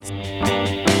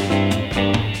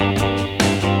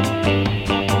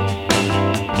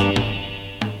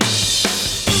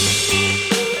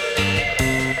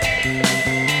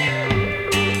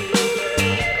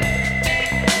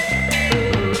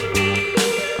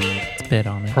spit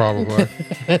on it. Probably.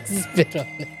 Spit on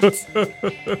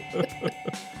it.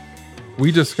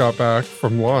 We just got back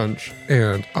from lunch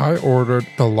and I ordered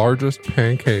the largest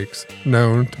pancakes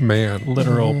known to man.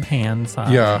 Literal pan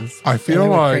size. Yeah, I feel they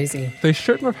were like crazy. they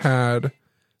shouldn't have had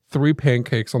 3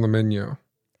 pancakes on the menu.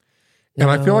 And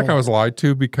I feel like I was lied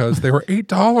to because they were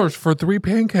 $8 for 3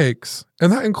 pancakes.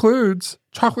 And that includes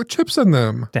chocolate chips in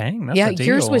them. Dang, that's a deal.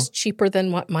 Yours was cheaper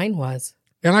than what mine was.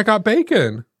 And I got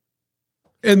bacon.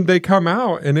 And they come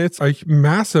out and it's a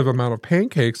massive amount of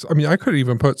pancakes. I mean, I could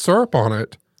even put syrup on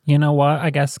it. You know what?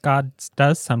 I guess God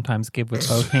does sometimes give with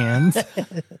both hands.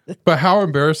 But how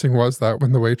embarrassing was that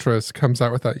when the waitress comes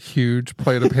out with that huge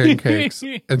plate of pancakes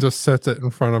and just sets it in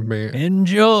front of me?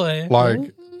 Enjoy.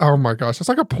 Like, oh my gosh, it's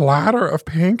like a platter of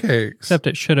pancakes. Except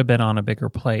it should have been on a bigger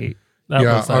plate. That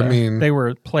Yeah, was I mean- they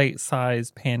were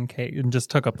plate-sized pancake and just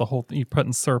took up the whole thing. You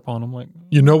putting syrup on them, like,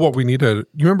 You know what we needed?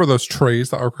 You remember those trays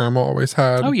that our grandma always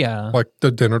had? oh yeah, Like the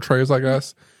dinner trays, I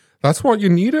guess. That's what you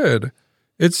needed.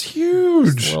 It's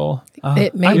huge. well,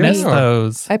 It I made miss me-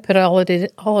 those. I put all of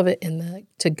it in the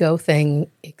to-go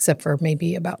thing, except for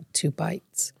maybe about 2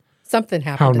 bites. Something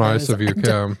happened. How to nice those. of you, I Kim.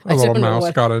 don't A little know mouse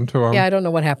what- got into them. Yeah, I don't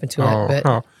know what happened to Oh, it,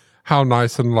 but how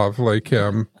nice and lovely,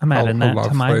 Kim. I'm adding How that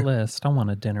to my lovely. list. I want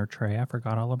a dinner tray. I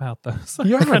forgot all about those.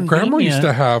 Yeah, grandma used to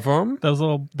Convenient. have them. Those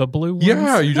the blue ones.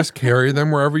 Yeah, you just carry them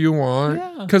wherever you want.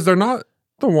 Yeah. Because they're not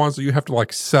the ones that you have to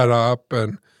like set up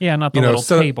and Yeah, not the you know, little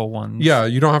set up- table ones. yeah,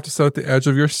 you don't have to sit at the edge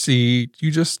of your seat.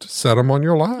 You just set them on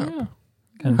your lap.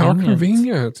 Yeah. How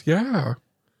convenient. Yeah.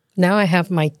 now I have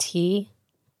my tea.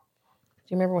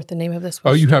 Do you remember what the name of this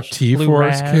was? Oh, you have tea Blue for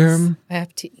us, Raz. Kim? I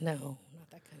have tea. No, not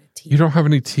that kind of tea. You don't have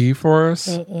any tea for us?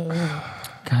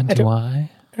 God, do I?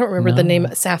 I don't remember the name.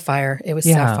 Sapphire. It was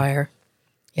Yeah. Sapphire.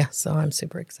 Yeah, so I'm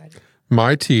super excited.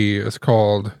 My tea is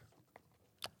called.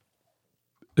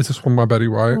 Is this one by Betty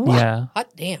White? Yeah. Hot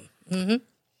damn. Mm-hmm.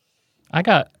 I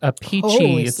got a peachy.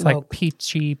 Holy it's smoke. like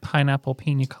peachy pineapple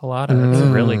pina colada. It's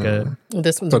really good.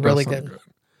 This one's That does really sound good.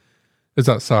 Is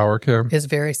that sour, Kim? It's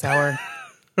very sour.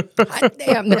 Hot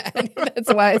damn.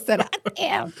 That's why I said hot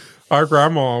damn. Our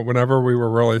grandma, whenever we were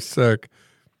really sick,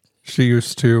 she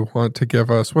used to want to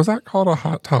give us, was that called a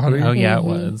hot toddy? Oh yeah, it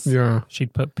was. Yeah.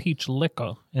 She'd put peach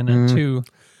liquor in it too.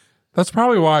 That's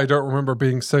probably why I don't remember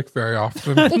being sick very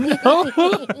often.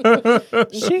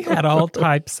 She had all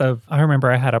types of. I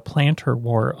remember I had a plantar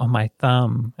wart on my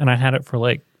thumb, and I had it for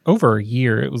like over a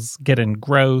year. It was getting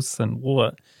gross and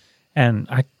what, and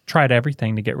I tried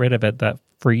everything to get rid of it. That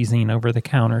freezing over the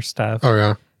counter stuff. Oh,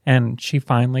 yeah. And she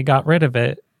finally got rid of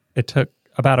it. It took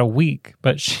about a week,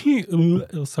 but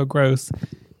it was so gross.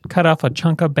 Cut off a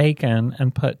chunk of bacon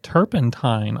and put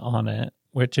turpentine on it,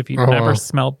 which if you've Oh, never wow.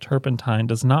 smelled turpentine,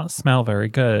 does not smell very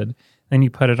good. Then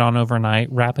you put it on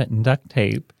overnight, wrap it in duct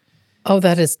tape. Oh,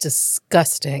 that is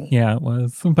disgusting. Yeah, it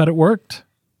was, but it worked.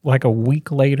 Like a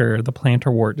week later, the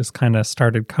plantar wart just kind of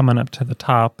started coming up to the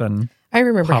top, and I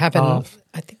remember Popped having, off.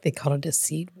 I think they called it a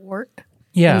seed wart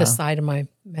yeah, in the side of my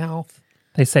mouth.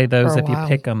 they say those for a if you while.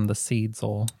 pick them, the seeds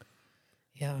will.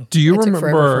 Yeah. Do you it took forever for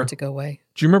remember? it to go away.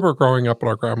 Do you remember growing up at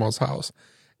our grandma's house?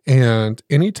 And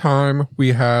anytime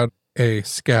we had a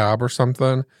scab or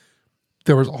something,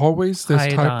 there was always this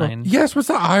type Iodine. of. Yes, what's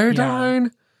the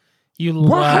iodine? You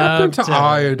What happened to loved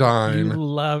it. iodine? You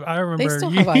love. I remember.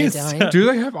 still you have used iodine. to- Do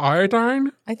they have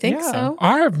iodine? I think Yeah. so.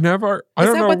 I have never. I Is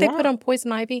don't that know what they why. put on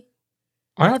poison ivy?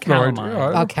 I have no Calamine.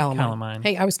 idea. Oh, calamine. Calamine.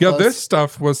 Hey, I was Yeah, close. this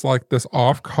stuff was like this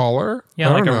off color. Yeah,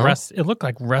 I like don't a know. rust. It looked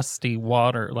like rusty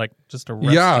water, like just a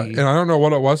rusty. Yeah, and I don't know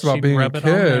what it was about She'd being a rub it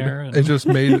on kid. there and- It just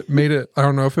made it. I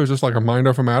don't know if it was just like a mind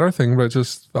over matter thing, but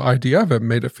just the idea of it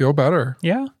made it feel better.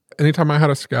 Yeah. Anytime I had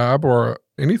a scab or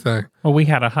anything, Well, we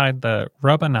had to hide the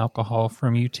rubbing alcohol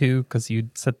from you too, because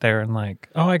you'd sit there and like,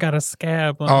 oh, I got a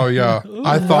scab. oh yeah,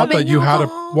 I thought that Rubbing you had to.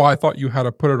 alcohol? Well, I thought you had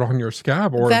to put it on your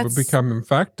scab or it would That's- become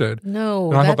infected. No,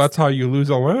 And I thought that's how you lose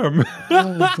a limb.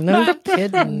 no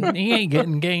kidding. He ain't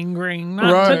getting gangrene.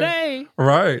 Not Right. today.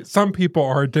 Right. Some people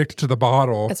are addicted to the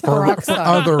bottle It's for peroxide.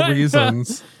 other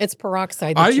reasons. It's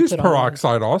peroxide. That I you use put on.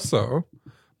 peroxide also,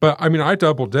 but I mean, I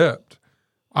double dipped.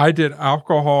 I did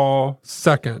alcohol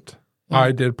second.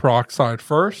 I did peroxide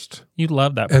first. You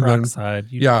love that And then- peroxide.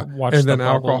 You Yeah. watch And the then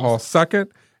bubbles. alcohol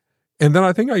second. And then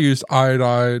I think I used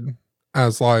iodine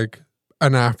as like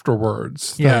an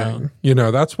afterwards Yeah. thing. You know,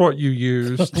 that's what you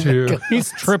use to,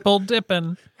 He's triple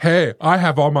dipping. hey, I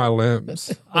have all my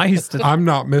limbs. I used to. I'm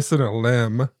not missing a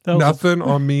limb. That was a- Nothing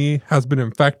on me has been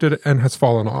infected and has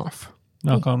fallen off.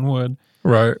 knock on wood.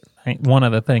 Right. One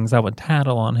of the things I would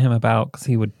tattle on him about because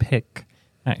he would pick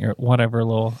at your whatever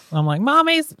little. I'm like,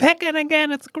 Mommy's picking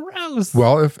again. It's gross.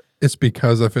 Well, if it's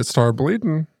because if it started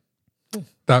bleeding,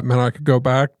 that meant I could go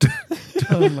back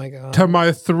Oh my God. to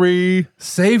my 3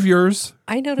 saviors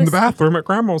I in the noticed bathroom at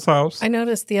Grandma's house. I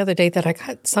noticed the other day that I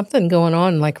got something going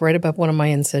on, like right above one of my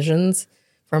incisions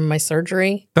from my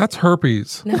surgery. That's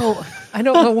herpes. No, I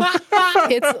don't know.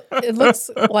 It looks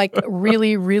like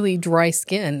really, really dry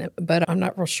skin, but I'm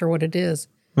not real sure what it is.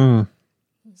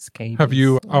 Scabies. Have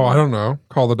you, I don't know,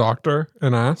 call the doctor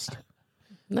and asked?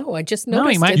 No, I just No,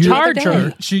 he noticed might it the other charge her.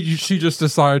 day. She just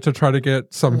decided to try to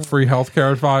get some free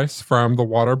healthcare advice from the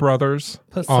Water Brothers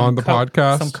Put on the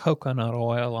podcast. Some coconut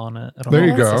oil on it. It'll There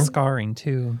you help go. the scarring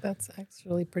too. That's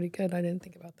actually pretty good. I didn't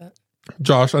think about that.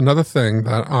 Josh, another thing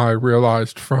that I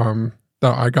realized that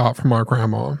I got from our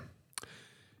grandma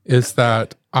is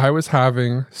that I was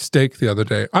having steak the other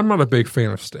day. I'm not a big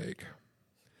fan of steak.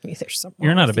 There's something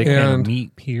You're not a big fan And of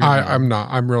meat, period. I'm not.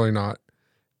 I'm really not.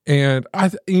 And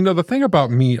the thing about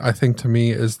meat, I think to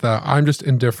me is that I'm just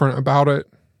indifferent about it.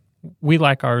 We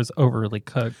like ours overly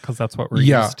cooked because that's what we're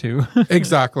Yeah. used to.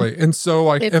 Exactly. And so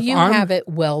like If you I'm have it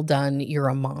well done, you're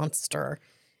a monster.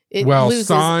 It well, loses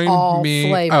sign all me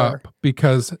flavor. up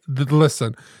because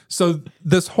listen. So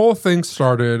this whole thing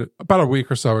started about a week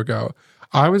or so ago.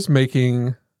 I was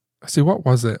making. See, what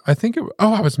was it? I think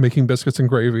I was making biscuits and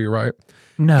gravy, right?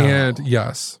 No. And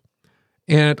yes,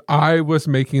 and I was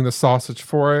making the sausage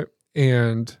for it,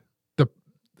 and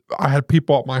I had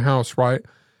people at my house, right?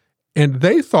 And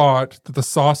they thought that the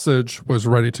sausage was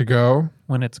ready to go.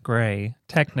 When it's gray,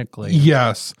 technically.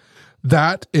 Yes,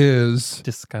 that is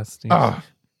Disgusting.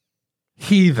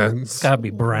 heathens. It's got to be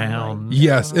brown.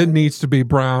 Yes, it needs to be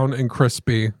brown and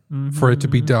crispy for it to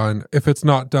be Mhm. done. If it's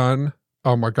not done,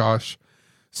 oh my gosh.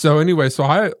 So anyway, so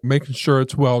I making sure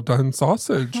it's well done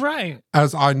sausage Right.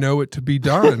 as I know it to be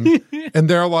done. And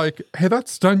they're like, hey,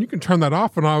 that's done. You can turn that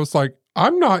off. And I was like,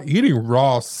 I'm not eating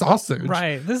raw sausage.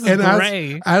 Right. This is And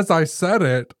gray. as I said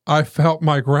it, I felt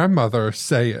my grandmother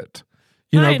say it.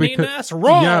 I ain't eating that's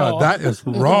raw. Yeah, that is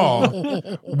raw.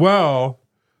 Well,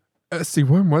 see,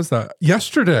 when was that?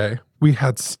 Yesterday, we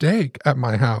had steak at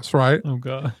my house, right? Oh,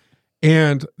 God.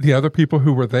 And the other people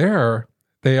who were there,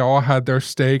 they all had their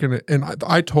steak, and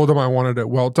I told them I wanted it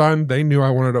well done. They knew I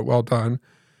wanted it well done.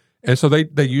 And so they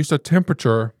used a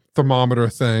temperature thermometer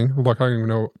thing. Look, I don't even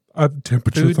know a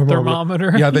temperature Food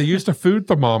thermometer. Yeah, they used a food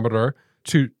thermometer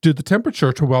to do the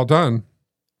temperature to well done.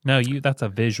 No, that's a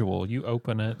visual. You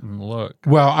open it and look.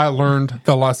 Well, I learned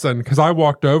the lesson because I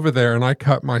walked over there and I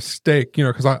cut my steak,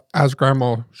 because as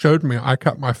grandma showed me, I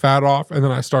cut my fat off and then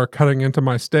I started cutting into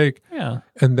my steak. Yeah.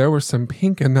 And there was some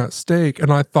pink in that steak.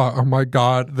 And I thought, oh my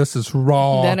God, this is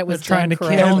raw. Then it was They're trying done to kill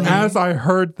correctly. And as I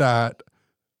heard that,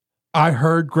 I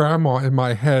heard grandma in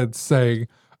my head saying,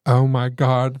 oh my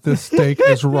God, this steak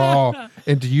is raw.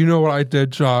 And do you know what I did,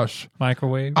 Josh?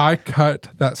 Microwave. I cut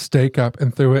that steak up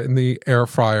and threw it in the air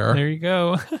fryer. There you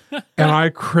go. And I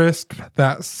crisped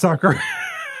that sucker.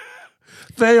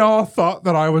 They all thought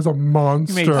that I was a You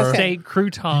monster. made steak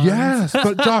croutons. Yes,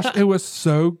 but Josh, it was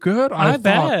so good. I thought.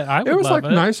 bet. I would it was love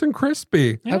like it. nice and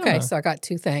crispy. Yeah. Okay, so I got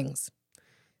 2 things.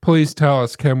 Please tell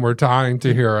us, Kim. We're dying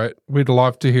to hear it. We'd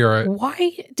love to hear it.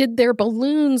 Why did their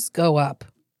balloons go up?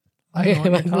 I don't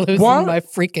know what am you're talking losing What? my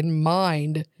freaking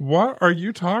mind. What are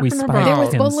you talking We spiked about? There was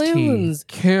Kim's balloons.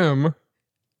 Kim, I'm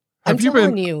have you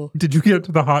telling been? you. Did you get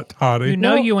to the hot toddy? You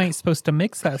know Well- you ain't supposed to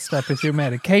mix that stuff with your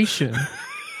medication.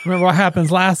 Remember what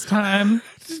happens last time?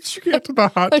 Did you get to the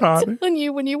hot I'm toddy? telling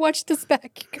you, when you watch this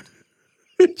back,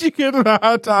 Did you get to the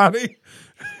hot toddy?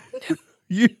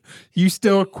 You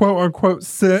still quote unquote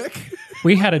sick?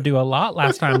 We had to do a lot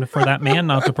last time for that man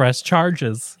not to press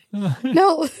charges.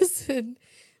 no, listen.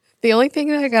 The only thing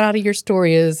that I got out of your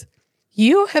story is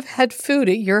you have had food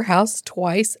at your house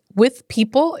twice with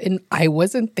people and I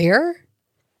wasn't there.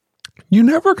 You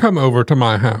never come over to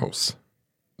my house.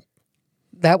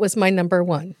 That was my number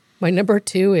 1. My number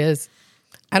 2 is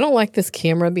I don't like this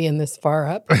camera being this far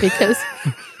up because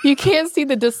you can't see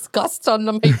the disgust on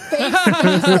my face.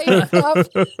 when you say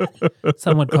stuff.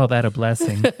 Some would call that a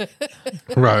blessing.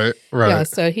 Right. Yeah,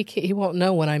 so he won't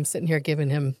know when I'm sitting here giving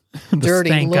him The dirty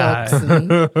stank looks. eye.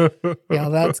 And, yeah,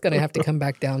 that's going to have to come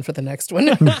back down for the next one.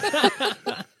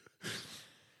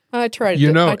 I tried.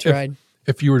 I tried.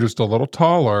 If you were just a little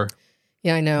taller,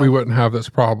 Yeah, I know. we wouldn't have this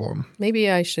problem. Maybe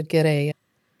I should get a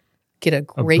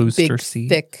great booster big seat.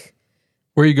 thick.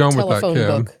 Where are you going with that, Telephone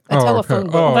Kim? book. A telephone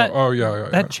book. Oh, That- yeah.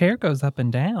 That chair goes up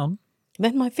and down.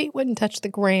 Then my feet wouldn't touch the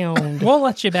ground. We'll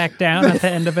let you back down at the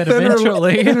end of it Then her-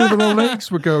 eventually. then her little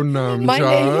legs would go numb, my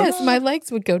Josh. my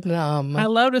legs would go numb. I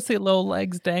love to see little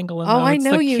legs dangling. Oh, though. I It's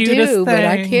know the you cutest do, but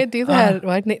I thing. can't do that.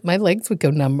 My legs would go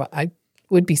numb. I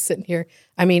would be sitting here.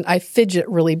 I mean, I fidget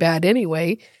really bad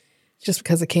anyway. just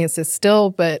because I can't sit still,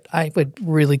 but I would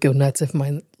really go nuts if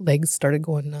my legs started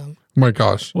going numb. My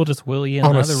gosh. We'll just wheel you in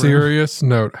On a another room. serious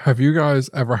note, have you guys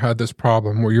ever had this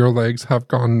problem where your legs have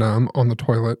gone numb on the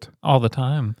toilet? All the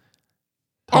time.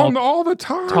 All the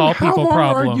time. tall How people long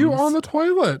are you problems. on the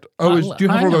toilet? Oh, do you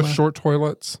have I one of am those short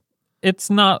toilets? It's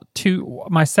not too.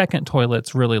 My second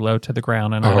toilet's really low to the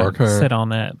ground, and I don't sit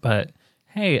on it. But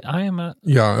hey, I am a.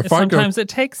 Yeah, Sometimes it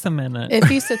takes a minute. If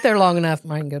you sit there long enough,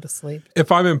 mine go to sleep.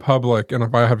 if I'm in public and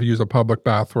if I have to use a public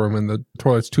bathroom and the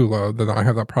toilet's too low, then I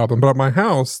have that problem. But at my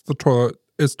house, the toilet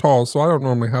is tall, so I don't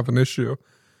normally have an issue.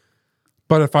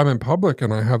 But if I'm in public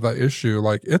and I have that issue,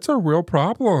 like it's a real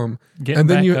problem. Getting and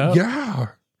then back up. yeah.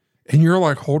 And you're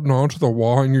like holding on to the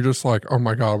wall and you're just like, oh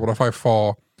my God, what if I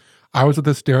fall? I was at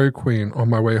this Dairy Queen on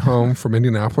my way home from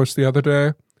Indianapolis the other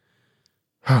day.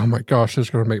 Oh my gosh, this is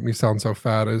going to make me sound so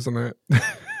fat, isn't it?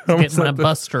 Getting my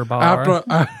Buster bar.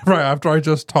 After I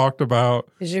just talked about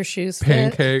Is your shoes fit?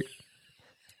 pancake.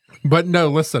 But no,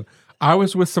 listen, I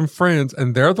was with some friends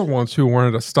and they're the ones who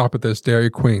wanted to stop at this Dairy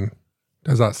Queen.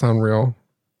 Does that sound real?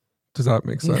 Does that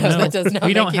make sense? No, that does not we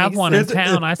make don't any have one in sense.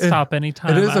 town. I stop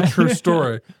anytime. It is a true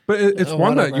story. But it's Oh,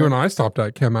 one that whatever. you and I stopped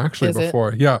at, Kim, actually, Is it?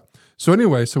 before. Yeah. So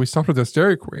anyway, we stopped at this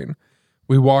Dairy Queen.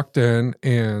 We walked in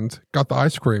and got the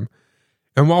ice cream.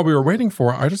 And while we were waiting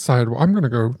for it, I decided, well, I'm going to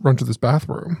go run to this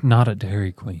bathroom. Not a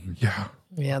Dairy Queen. Yeah.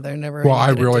 Yeah, they're never. Well, I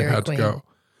any good at really Dairy had Queen. to go.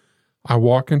 I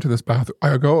walk into this bathroom.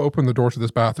 I go open the door to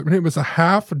this bathroom, and it was a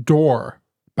half door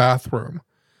bathroom.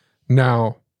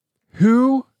 Now,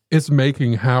 who is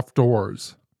making half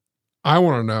doors? I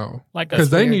want to know. Like because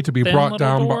they need to be thin brought little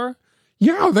down. door?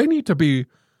 Yeah, they need to be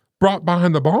brought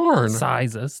behind the barn.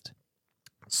 Sizest.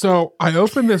 So I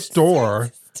open this door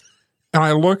and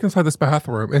I look inside this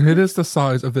bathroom, and it is the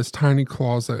size of this tiny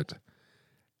closet.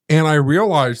 And I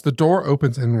realize the door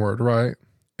opens inward, right?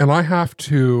 And I have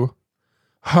to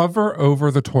hover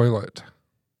over the toilet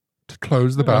to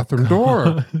close the bathroom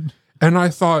door. And I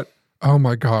thought, oh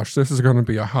my gosh, this is going to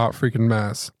be a hot freaking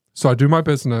mess. So I do my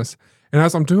business. And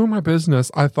as I'm doing my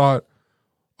business, I thought,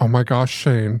 oh my gosh,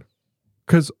 Shane,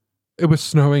 because it was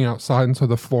snowing outside. And so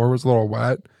the floor was a little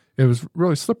wet. It was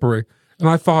really slippery. And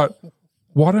I thought,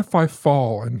 what if I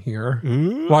fall in here?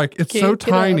 Like, it's so Can't get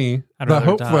up. tiny I'd that rather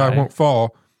hopefully I die. won't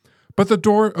fall. But the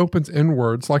door opens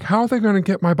inwards. Like, how are they going to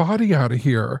get my body out of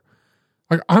here?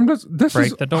 Like, I'm just, this Break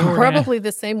is the door. Probably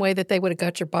the same way that they would have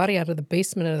got your body out of the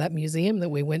basement of that museum that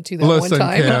we went to that Listen, one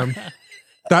time. Kim,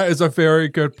 that is a very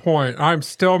good point. I'm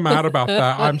still mad about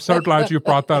that. I'm so glad you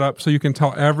brought that up so you can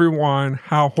tell everyone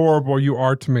how horrible you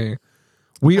are to me.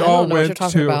 We I all don't know what you're went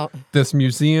talking to about. this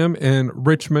museum in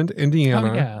Richmond,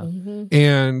 Indiana. Oh, yeah. Mhm.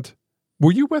 And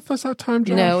were you with us that time,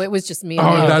 Josh? No, it was just me. And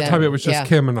Oh, you that then. time it was just Yeah.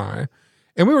 Kim and I.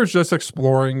 And we were just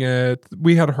exploring it.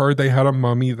 We had heard they had a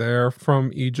mummy there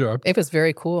from Egypt. It was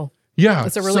very cool. Yeah.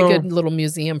 It's a really so good little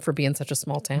museum for being such a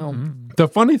small town. Mm. The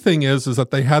funny thing is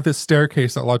that they had this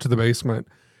staircase that led to the basement.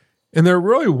 And there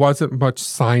really wasn't much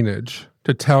signage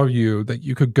to tell you that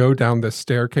you could go down this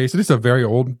staircase. It is a very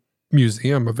old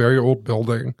museum, a very old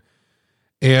building.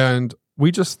 And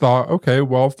we just thought, okay,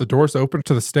 well, if the door's open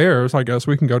to the stairs, I guess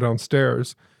we can go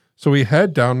downstairs. So we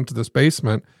head down into this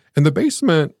basement. And the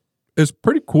basement is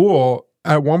pretty cool.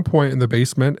 At one point in the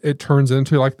basement, it turns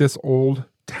into like this old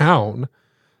town,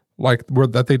 like where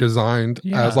that they designed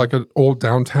Yeah. as like an old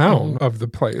downtown of the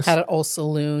place. Had an old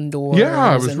saloon door.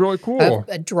 Yeah, it was really cool.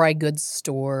 A dry goods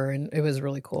store, and it was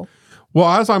really cool. Well,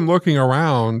 as I'm looking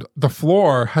around, the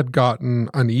floor had gotten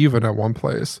uneven at one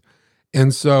place.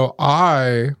 And so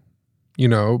I,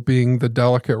 being the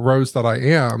delicate rose that I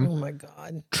am, Oh my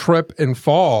God. trip and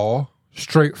fall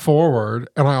straight forward.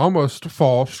 And I almost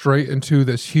fall straight into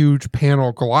this huge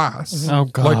panel glass. Oh,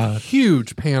 God. Like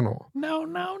huge panel.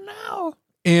 No.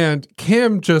 And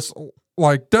Kim just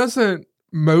like doesn't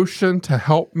motion to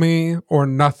help me or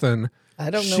nothing.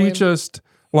 I don't know. She him. just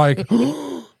like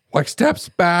like steps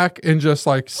back and just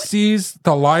like sees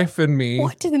the life in me.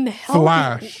 What in the hell?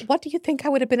 Flash. What do you think I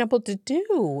would have been able to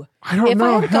do? I don't If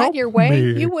know. I had Help gotten your way,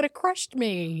 me. you would have crushed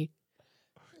me.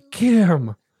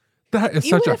 Kim, that is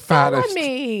You such would a have fell on fattest.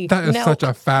 me. That is No, such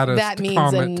a fattest that means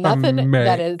comment nothing. to make.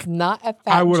 That is not a fat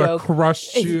I would have joke.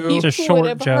 crushed you It's a short would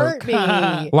have hurt joke.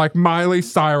 me. like Miley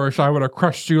Cyrus. I would have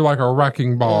crushed you like a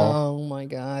wrecking ball. Oh my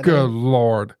God. Good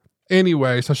Lord.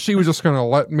 Anyway, so she was just going to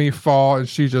let me fall and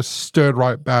she just stood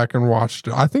right back and watched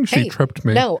it. I think she Hey, tripped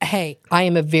me. No, hey, I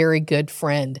am a very good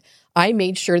friend. I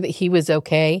made sure that he was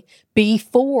okay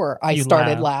before I You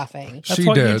started laughed. laughing. That's she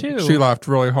what you did. do. She laughed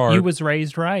really hard. You was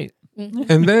raised right.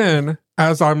 And then,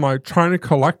 as I'm like trying to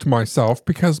collect myself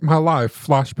because my life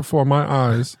flashed before my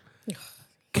eyes,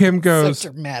 Kim goes,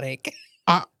 So dramatic.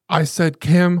 I said,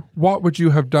 Kim, what would you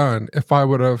have done if I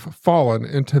would have fallen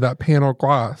into that panel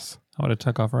glass? I would have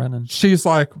took off running. She's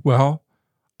like, well,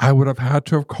 I would have had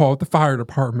to have called the fire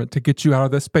department to get you out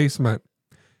of this basement.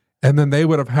 And then they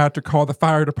would have had to call the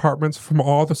fire departments from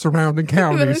all the surrounding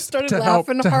counties And then I started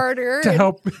laughing harder. to and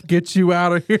help get you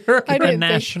out of here. I The didn't think,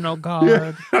 National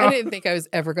Guard. I didn't think I was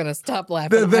ever going to stop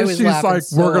laughing. Then I was she's laughing like,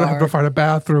 so we're going to have to hard. find a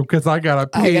bathroom because I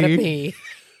got to pee. I got to pee.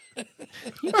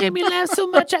 You made me laugh so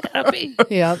much, I gotta pee.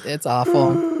 Yeah, it's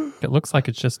awful. It looks like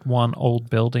it's just one old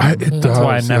building. It That's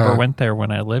why I does, never yeah. went there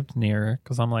when I lived near,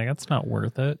 because I'm like, that's not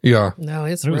worth it. Yeah. No,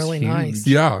 it's It was really huge. nice.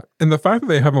 Yeah. And the fact that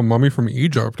they have a mummy from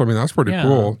Egypt, I mean, that's pretty Yeah.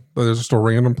 cool. That there's just a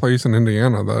random place in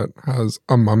Indiana that has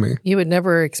a mummy. You would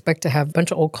never expect to have a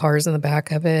bunch of old cars in the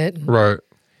back of it. Right.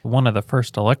 One of the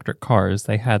first electric cars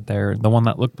they had there, the one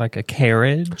that looked like a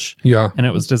carriage, Yeah. and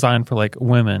it was designed for like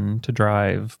women to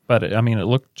drive. But it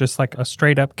looked just like a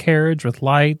straight up carriage with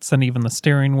lights, and even the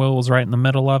steering wheel was right in the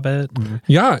middle of it. And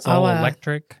Yeah. it's all Oh,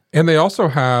 electric. And they also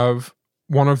have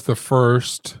one of the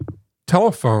first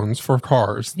telephones for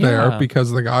cars there Yeah. because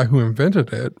the guy who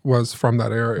invented it was from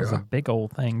that It was a area. big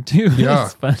old thing too. Yeah.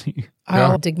 It's funny.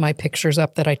 I'll Yeah. dig my pictures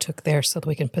up that I took there so that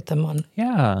we can put them on.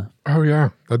 Yeah. Oh, yeah.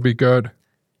 That'd be good.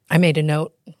 I made a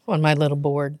note on my little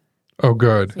board. Oh,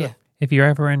 good. Yeah. If you're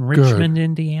ever in Richmond,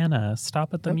 Indiana,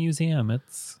 stop at the museum.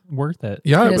 It's worth it.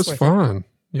 Yeah, It it is was worth it. fun.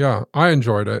 Yeah, I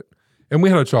enjoyed it. And we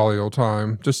had a jolly old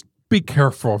time. Just be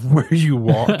careful of where you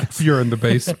walk if you're in the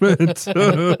basement.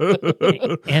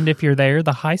 And if you're there,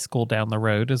 the high school down the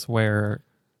road is where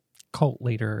cult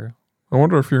leader. I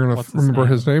wonder if you're going What's to his remember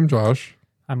name? his name, Josh.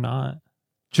 I'm not.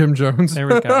 Jim Jones. There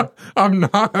we go. I'm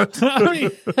not.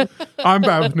 I'm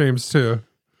bad with names too.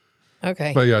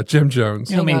 Okay. But yeah, Jim Jones.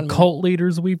 You know how Hang on a many minute. cult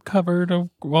leaders we've covered on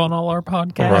all our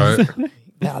podcasts? Right.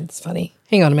 That's funny.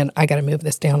 Hang on a minute. I got to move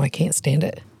this down. I can't stand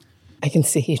it. I can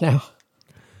see you now.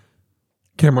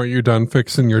 Kim, are you done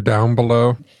fixing your down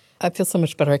below? I feel so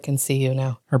much better. I can see you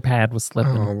now. Her pad was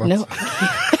slipping. Oh, that's- No,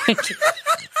 I can't.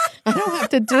 I don't have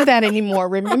to do that anymore.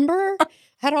 Remember?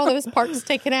 Had all those parts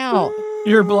taken out.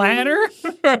 Your bladder?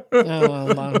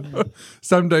 Oh, Mom.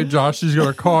 Someday Josh is going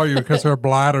to call you because her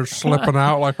bladder's slipping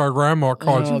out like our grandma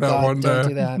called you Oh, that God, one don't day.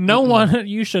 do that. No one,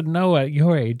 you should know at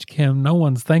your age, Kim, no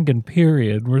one's thinking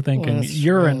period. We're thinking That's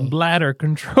urine true. bladder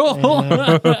control.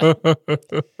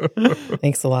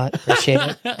 Thanks a lot.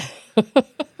 Appreciate it.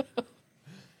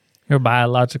 Your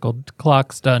biological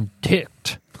clock's done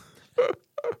ticked.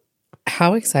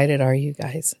 How excited are you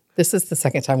guys? This is the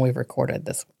second time we've recorded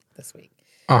this week.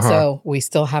 Uh-huh. So we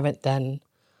still haven't done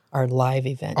our live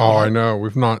event. Oh, yet. I know.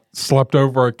 We've not slept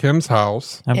over at Kim's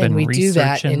house. I've And been we do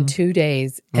that in researching. 2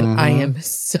 days, and I am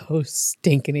so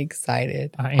stinking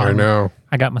excited. I know.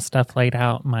 I got my stuff laid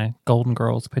out, my Golden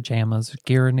Girls pajamas,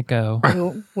 gearing to go.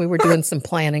 We were doing some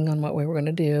planning on what we were going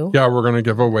to do. Yeah, we're going to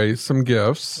give away some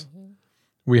gifts.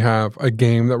 We have a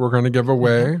game that we're going to give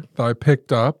away that I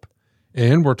picked up.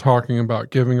 And we're talking about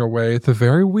giving away the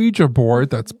very Ouija board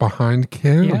that's behind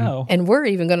Kim. Yeah. And we're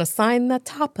even going to sign the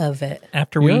top of it.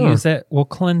 After we Yeah. use it, we'll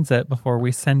cleanse it before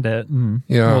we send it. And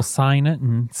Yeah. we'll sign it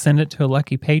and send it to a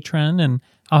lucky patron. And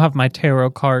I'll have my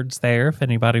tarot cards there if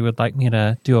anybody would like me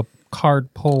to do a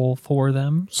card pull for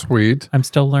them. Sweet. I'm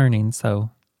still learning, so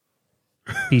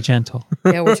be gentle.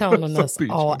 Yeah, we're telling them this Beach.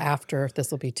 all after.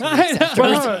 This will be 2 weeks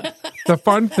after. The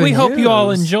fun thing We hope you all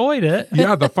is- enjoyed it.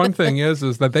 Yeah, the fun thing is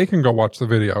that they can go watch the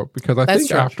video because I That's think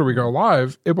true. after we go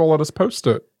live, it will let us post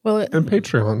it Well, in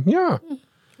Patreon. Yeah. how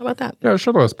about that? Yeah, it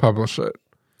should let us publish it.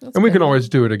 And we can always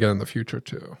do it again in the future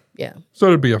too. Yeah, So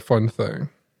it'd be a fun thing.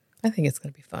 I think it's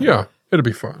going to be fun. Yeah, it'd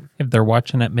be fun. If they're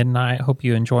watching at midnight, hope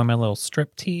you enjoy my little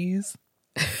strip tease.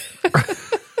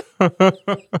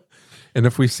 And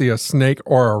if we see a snake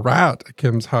or a rat at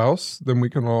Kim's house, then we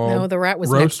can all No, the rat was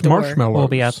roast next door. marshmallows. We'll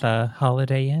be at the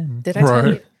Holiday Inn. Did I tell Right.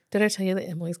 you? Did I tell you that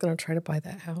Emily's going to try to buy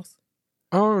that house?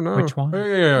 Oh no! Which one?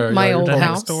 Yeah, My you're old The talking-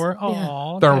 house. next door? Yeah.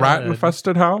 Oh, The rat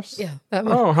infested house. Yeah, that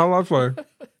one. Oh, how lovely!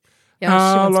 Yeah, she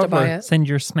Ah, wants to buy lovely. it. Send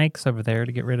your snakes over there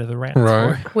to get rid of the rats.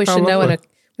 Right. for. We How should know lovely.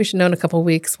 we should know in a couple of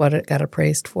weeks what it got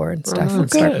appraised for and stuff, and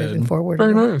start good. moving forward.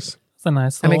 Very nice. It's a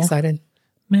nice I'm little excited.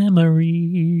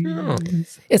 memory. Yeah.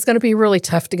 It's going to be really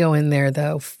tough to go in there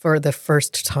though for the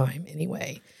first time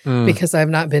anyway, Mm. because I've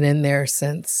not been in there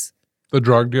since The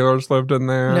drug dealers lived in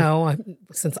there.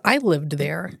 since I lived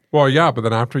there. Well, yeah, but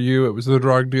then after you, it was the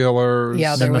drug dealers.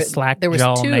 Yeah, Then the was- slack there was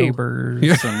jaw two. neighbors.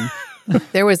 Yeah. And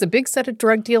There was a big set of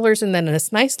drug dealers, and then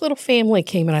this nice little family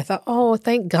came, and I thought, oh,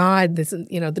 thank God, this is,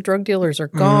 the drug dealers are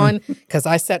gone, because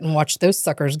I sat and watched those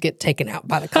suckers get taken out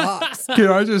by the cops. Can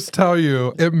I just tell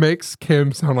you, it makes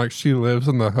Kim sound like she lives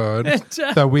in the hood.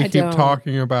 That we I keep don't.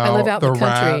 talking about I live out the in the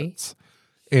country. rats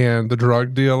and the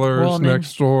drug dealers Well,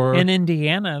 next door. In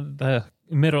Indiana, the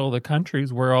middle of the country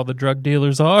is where all the drug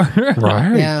dealers are.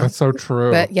 Right. Yeah. That's so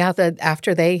true. But yeah,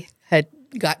 after they had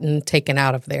gotten taken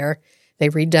out of there, they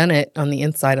redone it on the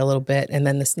inside a little bit. And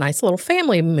then this nice little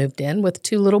family moved in with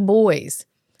 2 little boys.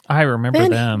 I remember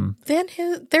them. Then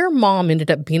their mom ended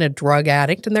up being a drug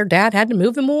addict and their dad had to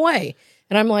move him away.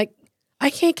 And I'm like, I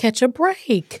can't catch a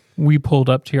break. We pulled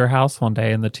up to your house one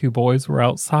day and the 2 boys were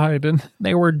outside and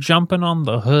they were jumping on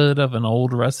the hood of an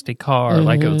old rusty car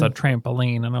like it was a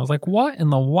trampoline. And I was like, what in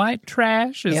the white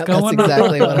trash is going That's on?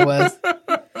 exactly what it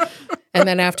was. And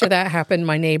then after that happened,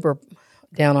 my neighbor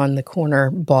down on the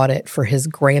corner bought it for his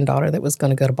granddaughter that was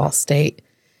going to go to Ball State.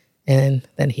 And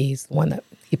then he's the one that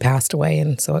he passed away.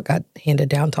 And so it got handed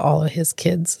down to all of his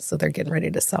kids. So they're getting ready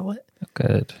to sell it.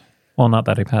 Good. Well, not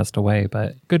that he passed away,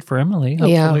 but good for Emily.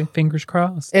 Hopefully, Yeah. fingers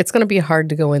crossed. It's going to be hard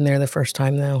to go in there the first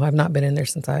time, though. I've not been in there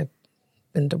since I've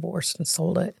been divorced and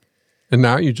sold it. And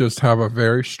now you just have a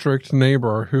very strict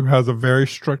neighbor who has a very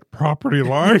strict property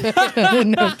line.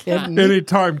 No kidding.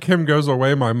 Anytime Kim goes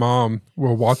away, my mom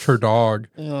will watch her dog.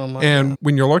 Oh, my And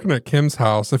when you're looking at Kim's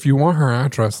house, if you want her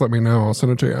address, let me know. I'll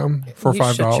send it to you for You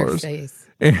shut your $5. face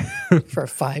And for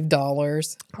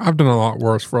 $5. I've done a lot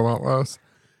worse for a lot less.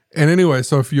 And anyway,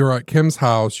 so if you're at Kim's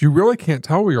house, you really can't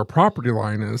tell where your property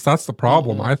line is. That's the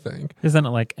problem, I think. Isn't it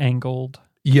like angled?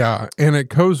 Yeah, and it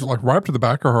goes like right up to the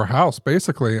back of her house,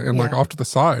 basically, and like Yeah. off to the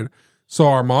side. So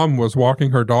our mom was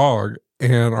walking her dog,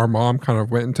 and our mom kind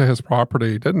of went into his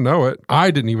property. Didn't know it.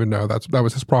 I didn't even know that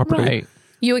was his property. Right.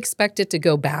 You expect it to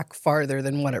go back farther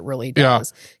than what it really Yeah.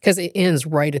 does because it ends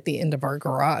right at the end of our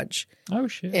garage. Oh,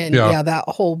 shit. And Yeah. yeah, that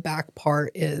whole back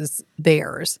part is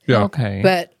theirs. Yeah, Okay.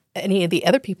 But any of the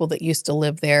other people that used to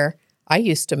live there, I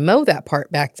used to mow that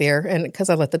part back there, and because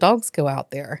I let the dogs go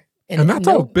out there, and that's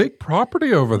a big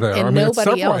property over there. and I mean, it's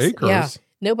nobody several else, acres. yeah,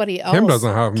 nobody else.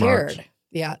 doesn't have cared. much.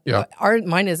 Yeah, Yeah.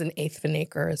 Mine is an eighth of an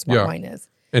acre, is what Yeah. mine is.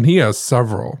 And he has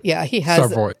several. Yeah, he has,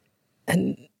 Several.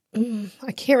 and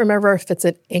I can't remember if it's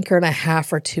an acre and a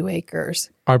half or 2 acres.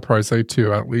 I'd probably say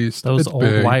 2 at least. Those It's old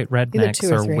big. white 2 rednecks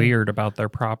or are 3. weird about their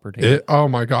property. Oh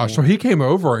my gosh. So he came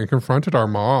over and confronted our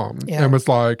mom Yeah. and was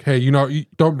like, hey, you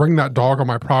don't bring that dog on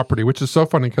my property, which is so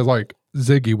funny because like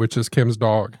Ziggy, which is Kim's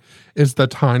dog, is the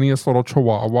tiniest little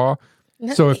chihuahua.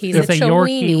 So He's it's a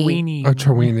Yorkie Chiweenie. weenie. A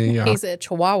Chiweenie, yeah. He's a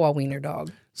Chihuahua wiener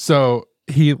dog. So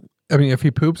if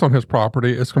he poops on his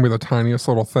property, it's going to be the tiniest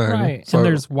little thing. Right. So, and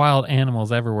there's wild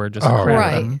animals everywhere just Oh, crittering.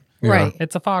 Right, them. Yeah. right.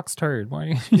 It's a fox turd. Why are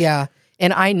you- Yeah.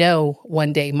 And I know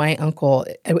one day my uncle,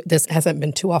 this hasn't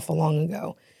been too awful long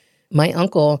ago, my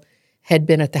uncle had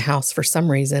been at the house for some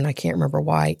reason. I can't remember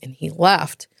why. And he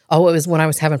left. Oh, it was when I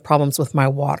was having problems with my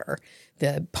water.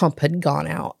 The pump had gone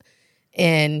out.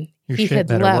 And Your he shit had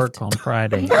better left. work on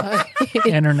Friday.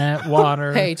 Internet,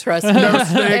 water. Hey, trust me. no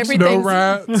snakes, no Everything's-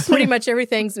 rats. Pretty much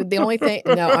everything's the only thing.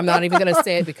 No, I'm not even going to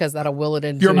say it because that'll will it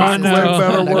into Your mind existence. will I'm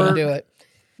better not gonna work. do it.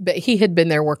 But he had been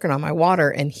there working on my water,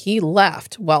 and he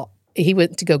left. Well, he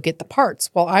went to go get the parts.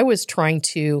 While I was trying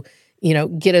to,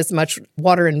 get as much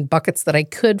water in buckets that I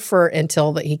could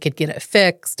until that he could get it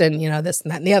fixed, and this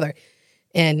and that and the other.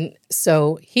 And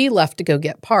so he left to go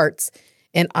get parts.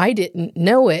 And I didn't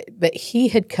know it, but he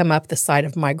had come up the side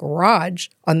of my garage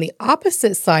on the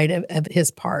opposite side of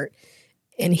his part.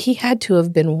 And he had to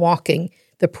have been walking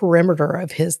the perimeter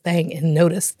of his thing and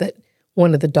noticed that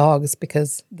one of the dogs,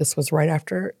 because this was right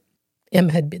after M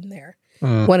had been there,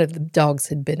 one of the dogs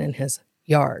had been in his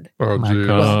yard. Oh, My geez.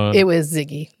 God. Well, it was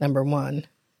Ziggy, number 1.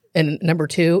 And number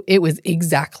 2, it was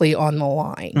exactly on the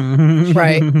line,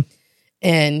 right?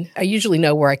 And I usually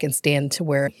know where I can stand to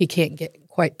where he can't get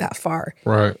quite that far.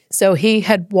 Right. So he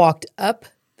had walked up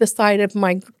the side of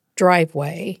my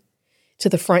driveway to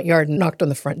the front yard and knocked on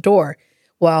the front door.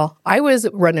 While I was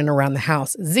running around the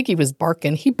house, Ziggy was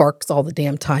barking. He barks all the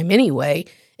damn time anyway,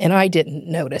 and I didn't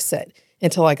notice it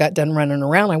until I got done running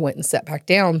around. I went and sat back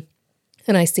down,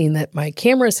 and I seen that my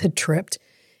cameras had tripped,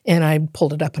 and I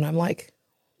pulled it up, and I'm like,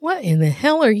 what in the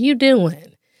hell are you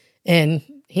doing? And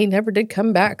he never did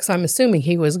come back, so I'm assuming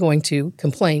he was going to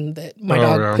complain that my Oh,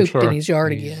 dog yeah, I'm pooped sure. in his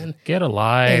yard again. Get a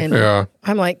life. And Yeah.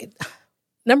 I'm like,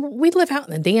 we live out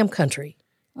in the damn country.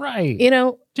 Right.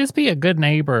 Just be a good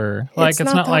neighbor. Like, it's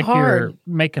not not that like you're hard.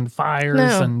 making fires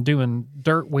No. and doing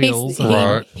dirt wheels. He,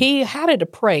 Right. he had it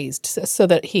appraised so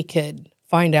that he could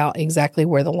find out exactly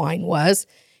where the line was.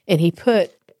 And he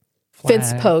put fence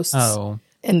Flag. posts Oh,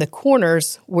 in the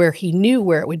corners where he knew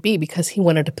where it would be because he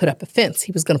wanted to put up a fence.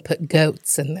 He was going to put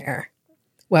goats in there.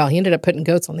 Well, he ended up putting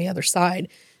goats on the other side,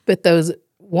 but those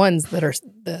ones that are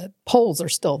the poles are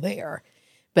still there.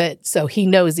 But so he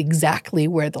knows exactly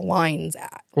where the line's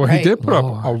at. Well, right? he did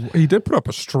put up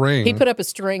a string. He put up a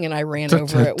string and I ran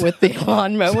over it with the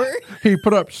lawnmower. He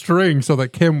put up string so that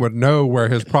Kim would know where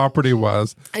his property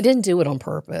was. I didn't do it on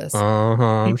purpose.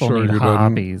 I'm People sure need you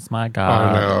hobbies. My didn't.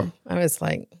 God. I know. I was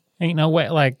like, Ain't no way.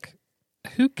 Like,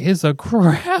 who gives a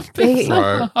crap?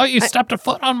 Right. Oh, you stepped a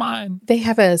foot on mine. they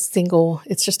have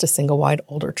it's just a single wide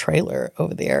older trailer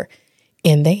over there.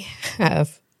 And they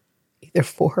have either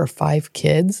 4 or 5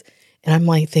 kids. And I'm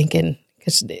like thinking,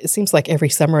 because it seems like every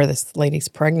summer this lady's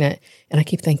pregnant. And I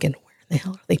keep thinking, where the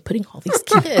hell are they putting all these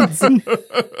kids?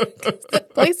 The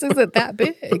place isn't that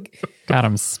big. Got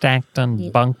them stacked on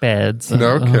bunk beds.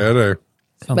 No kidding.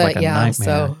 Sounds But like a yeah, nightmare.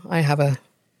 so I have an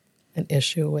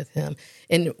issue with him.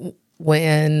 And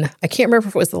when I can't remember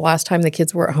if it was the last time the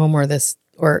kids were at home or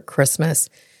at Christmas,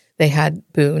 they had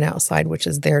Boone outside, which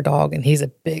is their dog, and he's a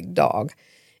big dog.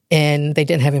 And they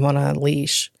didn't have him on a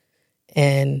leash.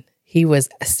 And he was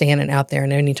standing out there,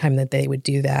 and anytime that they would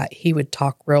do that, he would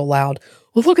talk real loud.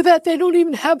 Well, look at that. They don't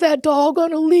even have that dog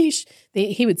on a leash.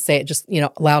 He would say it just,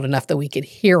 loud enough that we could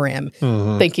hear him,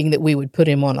 thinking that we would put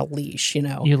him on a leash,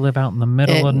 You live out in the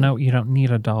middle of no, you don't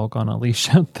need a dog on a leash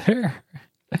out there.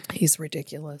 He's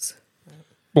ridiculous.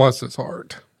 Bless his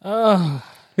heart.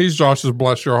 He's Josh's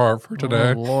bless your heart for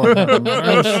today. Oh, Lord have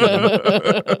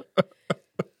mercy.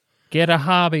 Get a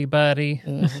hobby, buddy.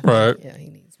 Right. Yeah, he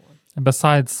needs one. And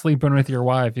besides sleeping with your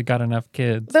wife, you got enough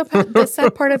kids. The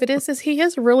sad part of it is he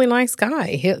is a really nice guy.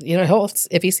 He'll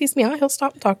if he sees me out, he'll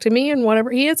stop and talk to me and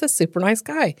whatever. He is a super nice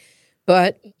guy,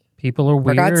 but People are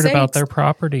For God's weird about sakes, their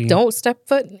property. don't step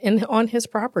foot on his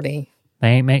property. They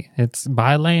ain't it's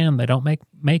by land. They don't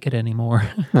make it anymore.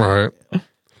 Right.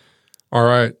 All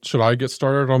right. Should I get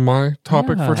started on my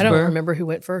topic Yeah. for I today? don't remember who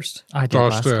went first. I did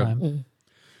Josh last did. time.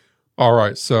 All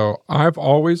right. So I've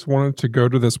always wanted to go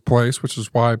to this place, which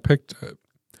is why I picked it.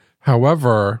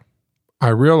 However, I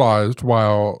realized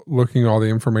while looking all the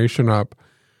information up,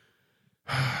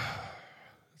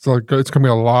 it's going to be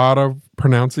a lot of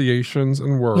pronunciations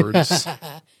and words.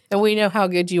 And we know how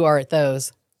good you are at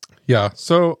those. Yeah.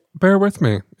 So bear with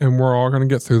me, and we're all going to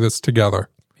get through this together.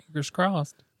 Fingers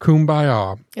crossed.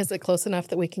 Kumbaya. Is it close enough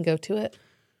that we can go to it?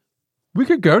 We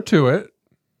could go to it.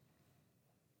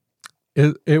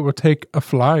 It would take a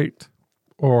flight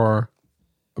or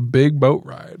a big boat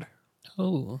ride.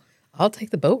 Oh, I'll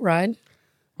take the boat ride.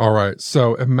 All right.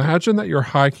 So imagine that you're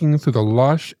hiking through the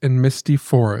lush and misty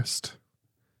forest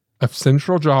of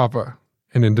Central Java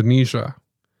in Indonesia.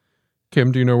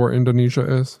 Kim, do you know where Indonesia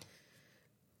is?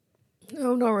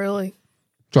 No, not really.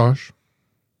 Josh?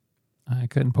 I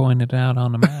couldn't point it out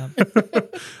on a map.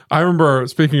 I remember,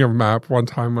 speaking of map, one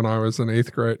time when I was in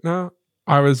 8th grade. No,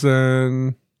 I was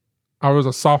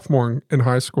a sophomore in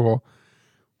high school.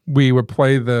 We would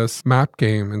play this map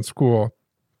game in school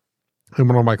in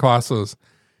one of my classes.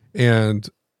 And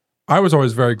I was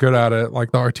always very good at it.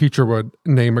 Like our teacher would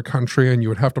name a country and you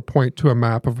would have to point to a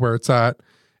map of where it's at.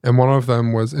 And one of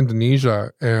them was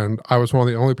Indonesia. And I was one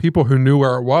of the only people who knew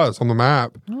where it was on the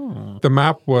map. Oh. The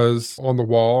map was on the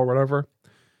wall or whatever.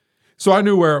 So I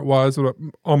knew where it was, but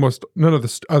almost none of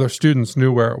the other students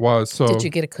knew where it was. So Did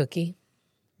you get a cookie?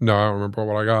 no, I don't remember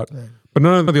what I got. But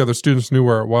none of the other students knew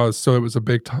where it was. So it was a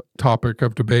big topic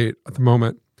of debate at the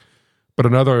moment. But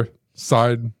another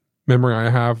side memory I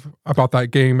have about that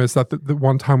game is that the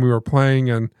one time we were playing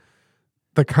and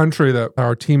the country that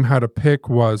our team had to pick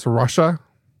was Russia.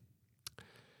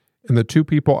 And the two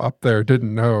people up there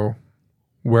didn't know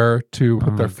where to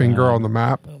put their finger on the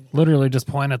map. Literally just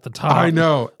point at the top. I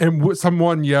know. And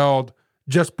someone yelled,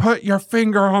 "Just put your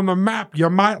finger on the map. You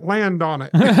might land on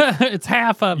it." It's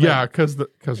half of it. Yeah, because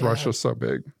Russia's so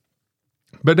big.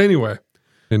 But anyway,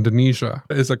 Indonesia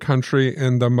is a country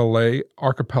in the Malay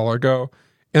archipelago,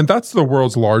 and that's the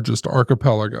world's largest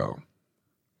archipelago.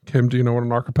 Kim, do you know what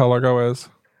an archipelago is?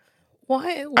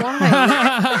 Why?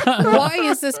 Why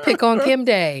is this pick on Kim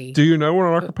Day? Do you know what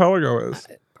an archipelago is?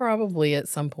 Probably at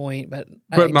some point, but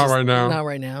Not right now. Not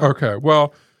right now. Okay,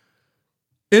 well,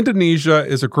 Indonesia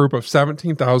is a group of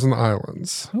 17,000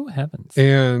 islands, Oh, heavens.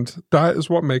 and that is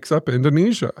what makes up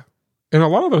Indonesia. And a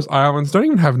lot of those islands don't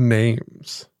even have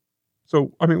names.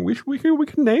 So, I mean, we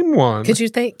can name one. Could you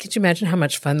imagine how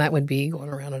much fun that would be going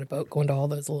around on a boat, going to all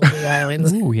those little wee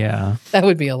islands? Oh, yeah. That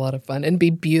would be a lot of fun and be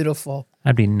beautiful.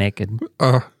 I'd be naked.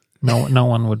 Uh, No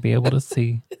one would be able to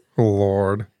see.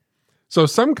 Lord. So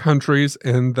some countries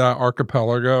in that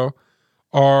archipelago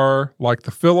are like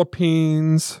the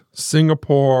Philippines,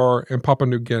 Singapore, and Papua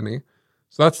New Guinea.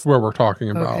 So that's where we're talking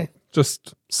about. Okay.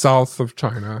 Just south of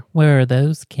China. Where are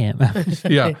those, Kim?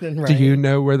 Yeah. Right. Do you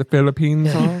know where the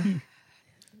Philippines are?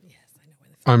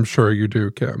 I'm sure you do,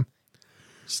 Kim.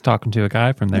 Just talking to a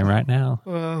guy from there right now.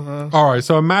 All right,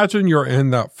 so imagine you're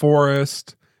in that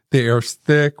forest. The air's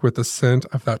thick with the scent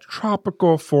of that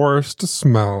tropical forest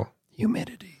smell.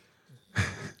 Humidity.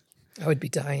 I would be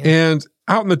dying. And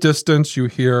out in the distance, you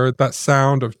hear that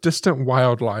sound of distant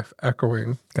wildlife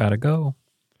echoing. Gotta go.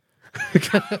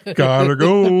 Gotta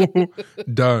go.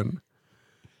 Done.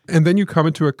 And then you come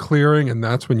into a clearing, and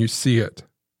that's when you see it.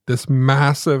 This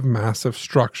massive, massive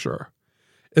structure.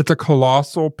 It's a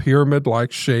colossal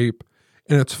pyramid-like shape,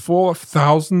 and it's full of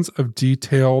thousands of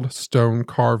detailed stone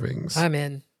carvings. I'm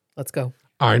in. Let's go.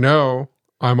 I know.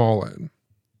 I'm all in.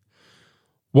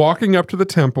 Walking up to the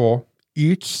temple,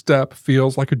 each step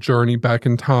feels like a journey back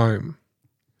in time.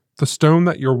 The stone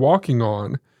that you're walking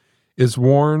on is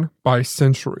worn by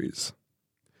centuries.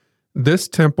 This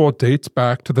temple dates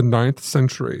back to the 9th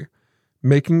century,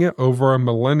 making it over a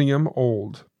millennium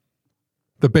old.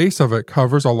 The base of it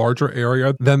covers a larger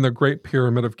area than the Great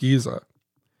Pyramid of Giza,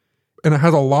 and it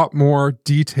has a lot more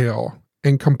detail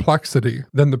and complexity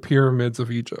than the pyramids of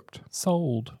Egypt.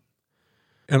 Sold.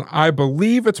 And I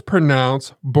believe it's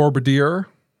pronounced Borobudur.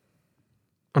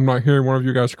 I'm not hearing one of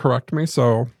you guys correct me,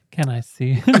 so Can I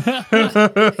see?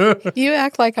 You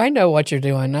act like I know what you're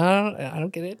doing. I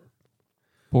don't get it.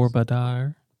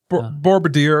 Borobudur.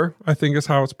 Borobudur, I think is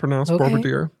how it's pronounced. Okay.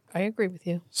 Borobudur. I agree with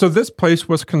you. So this place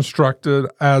was constructed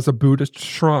as a Buddhist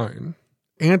shrine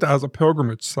and as a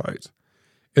pilgrimage site.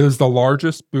 It is the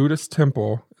largest Buddhist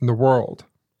temple in the world.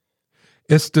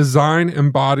 Its design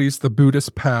embodies the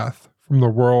Buddhist path from the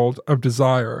world of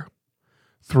desire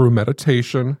through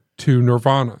meditation to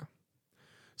nirvana.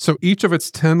 So each of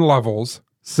its 10 levels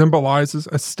symbolizes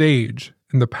a stage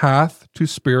in the path to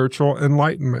spiritual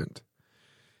enlightenment.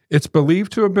 It's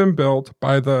believed to have been built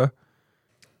by the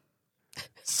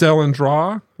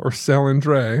Selendra or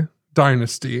Selendre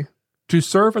dynasty to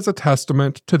serve as a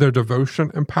testament to their devotion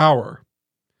and power.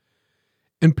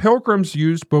 And pilgrims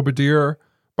used Borobudur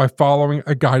by following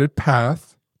a guided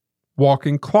path,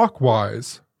 walking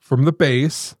clockwise from the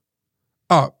base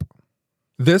up.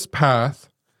 This path,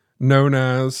 known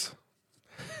as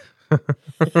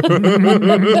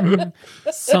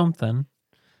Something.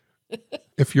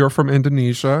 if you're from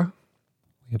Indonesia,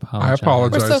 We apologize. I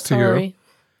apologize. We're so to you. sorry.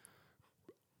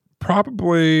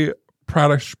 Probably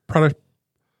Pradakashina.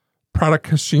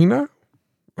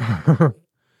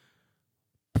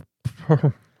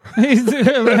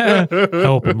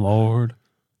 Help him, Lord.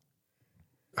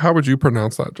 How would you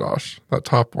pronounce that, Josh? That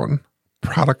top one.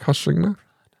 Pradakashina?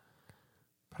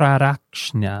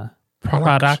 Pradakshina.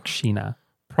 Pradakshina.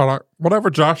 Whatever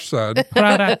Josh said.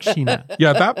 Pradakshina.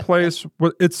 Yeah, that place,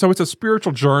 it's a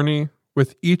spiritual journey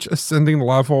with each ascending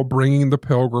level bringing the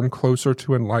pilgrim closer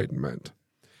to enlightenment.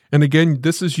 And again,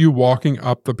 this is you walking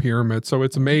up the pyramid, so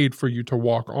it's made for you to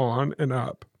walk on and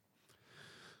up.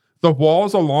 The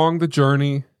walls along the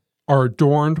journey are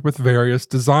adorned with various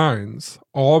designs.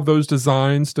 All of those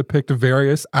designs depict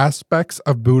various aspects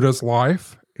of Buddha's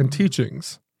life and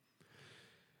teachings.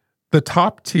 The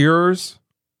top tiers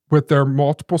with their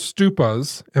multiple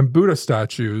stupas and Buddha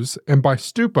statues, and by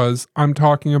stupas, I'm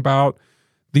talking about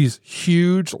these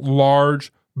huge,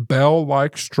 large,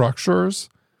 bell-like structures.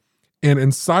 And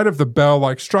inside of the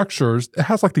bell-like structures, it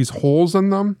has like these holes in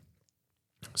them.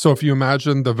 So if you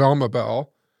imagine the Velma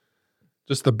bell,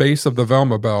 just the base of the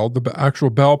Velma bell, the actual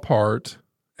bell part,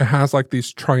 it has like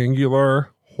these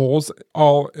triangular holes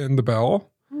all in the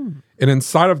bell. And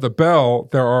inside of the bell,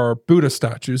 there are Buddha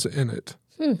statues in it,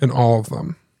 in all of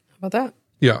them. How about that?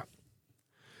 Yeah.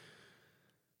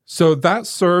 So that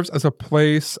serves as a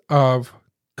place of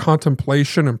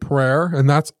contemplation and prayer, and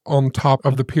that's on top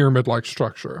of the pyramid-like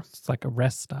structure. It's like a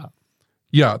rest stop.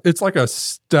 Yeah, it's like a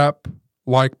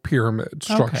step-like pyramid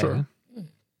structure. Okay.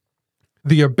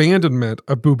 The abandonment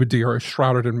of Borobudur is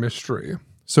shrouded in mystery.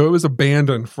 So it was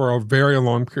abandoned for a very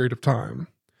long period of time.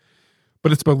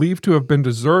 But it's believed to have been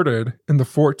deserted in the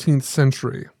 14th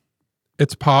century.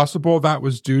 It's possible that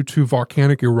was due to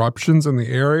volcanic eruptions in the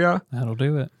area. That'll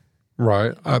do it.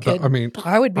 Right. I mean,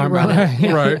 I would be I'm- running.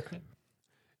 Yeah. right.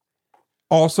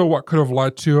 Also, what could have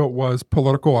led to it was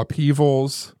political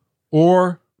upheavals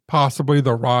or possibly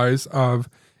the rise of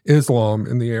Islam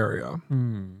in the area.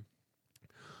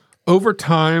 Over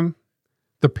time,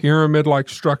 the pyramid-like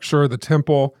structure, the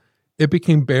temple, it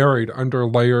became buried under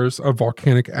layers of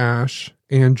volcanic ash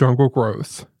and jungle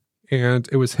growth, and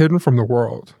it was hidden from the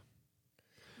world.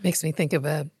 Makes me think of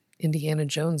a Indiana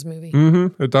Jones movie.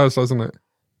 It does, doesn't it?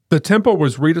 The temple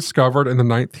was rediscovered in the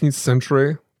 19th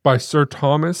century by Sir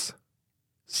Thomas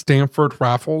Stamford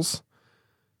Raffles,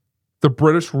 the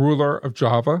British ruler of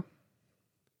Java.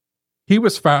 He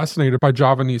was fascinated by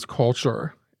Javanese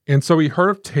culture, and so he heard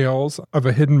of tales of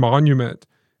a hidden monument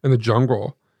in the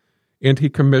jungle, and he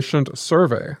commissioned a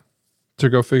survey to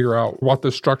go figure out what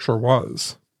this structure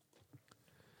was.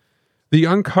 The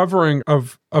uncovering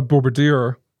of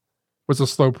Bobadil was a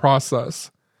slow process,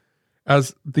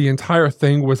 as the entire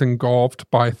thing was engulfed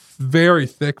by very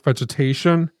thick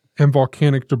vegetation and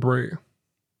volcanic debris.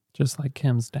 Just like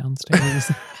Kim's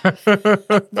downstairs.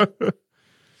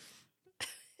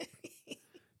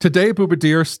 Today,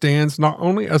 Bobadil stands not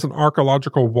only as an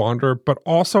archaeological wonder, but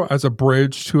also as a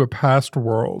bridge to a past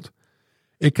world.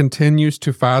 It continues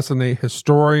to fascinate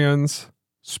historians,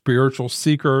 spiritual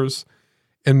seekers,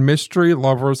 and mystery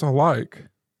lovers alike.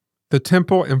 The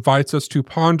temple invites us to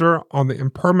ponder on the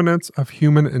impermanence of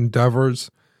human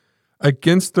endeavors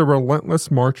against the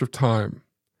relentless march of time.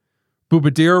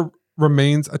 Bobadil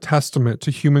remains a testament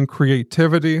to human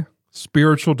creativity,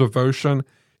 spiritual devotion,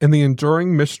 and the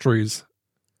enduring mysteries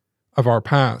of our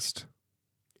past.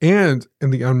 And in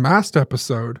the Unmasked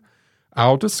episode,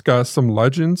 I'll discuss some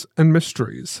legends and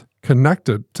mysteries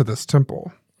connected to this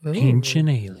temple. Ooh. Ancient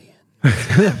alien.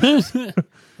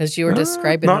 As you were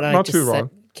describing not- it, I not just too wrong.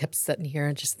 kept sitting here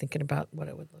and just thinking about what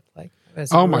it would look like. It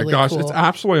was Oh my really gosh, cool. it's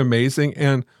absolutely amazing.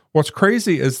 And what's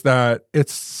crazy is that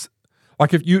it's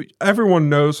like everyone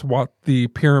knows what the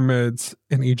pyramids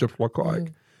in Egypt look like.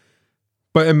 Mhm.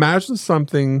 But imagine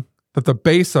something that the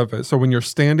base of it, so when you're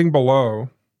standing below,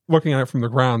 looking at it from the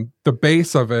ground, the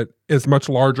base of it is much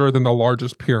larger than the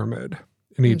largest pyramid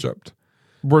in Egypt.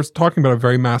 We're talking about a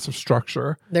very massive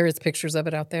structure. There is pictures of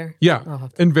it out there. Yeah, I'll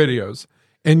have to- and videos.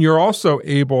 And you're also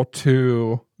able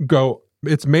to go,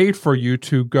 it's made for you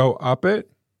to go up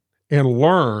it and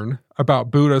learn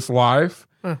about Buddha's life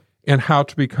Huh. and how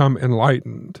to become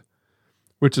enlightened,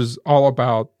 which is all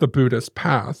about the Buddhist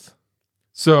path.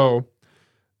 So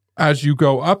as you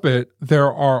go up it,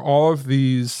 there are all of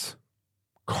these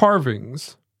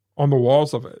carvings on the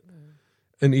walls of it.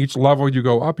 And each level you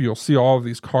go up, you'll see all of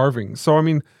these carvings. So, I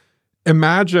mean,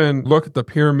 look at the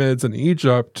pyramids in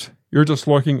Egypt. You're just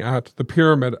looking at the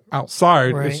pyramid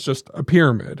outside. Right. It's just a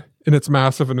pyramid and it's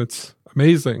massive and it's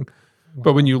amazing.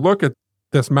 But when you look at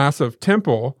this massive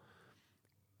temple,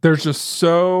 there's just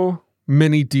so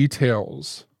many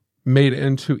details made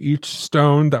into each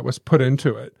stone that was put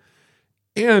into it.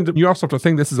 And you also have to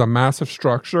think this is a massive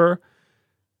structure,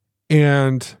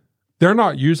 and they're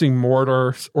not using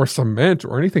mortar or cement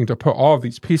or anything to put all of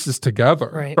these pieces together.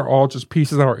 Right. They're all just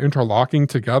pieces that are interlocking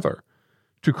together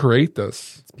to create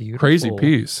this It's beautiful. crazy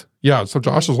piece. Yeah, so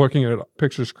Josh is looking at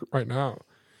pictures right now,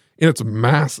 and it's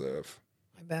massive.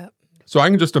 I bet. So I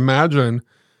can just imagine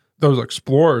those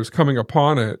explorers coming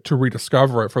upon it to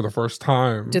rediscover it for the first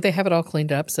time. Do they have it all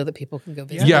cleaned up so that people can go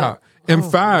visit? Yeah. it? In Oh,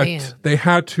 fact, man. they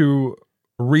had to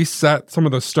reset some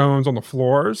of the stones on the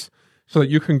floors so that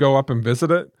you can go up and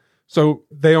visit it. So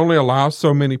they only allow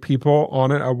so many people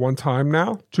on it at one time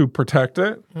now to protect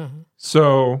it. Mhm.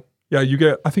 So yeah, you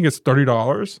get, I think it's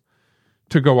 $30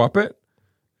 to go up it.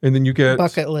 And then you get,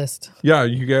 Bucket list. yeah,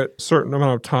 you get a certain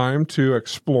amount of time to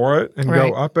explore it and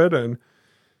Right. go up it. And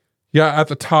yeah, at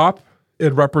the top,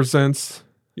 it represents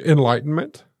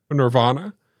enlightenment,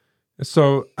 nirvana. And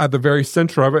so at the very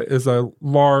center of it is a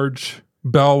large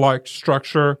bell-like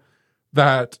structure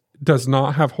that does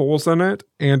not have holes in it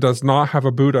and does not have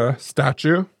a Buddha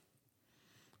statue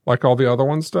like all the other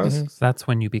ones does. Mm-hmm. So that's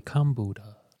when you become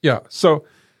Buddha. Yeah. So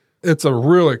it's a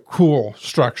really cool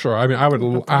structure. I mean, I would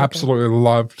I'll have to look at it. absolutely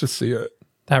love to see it.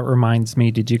 That reminds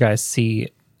me, did you guys see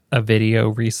a video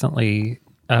recently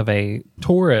of a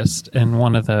tourist in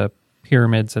one of the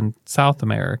pyramids in South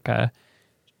America?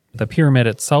 The pyramid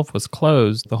itself was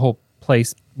closed. The whole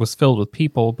place was filled with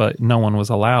people, but no one was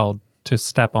allowed to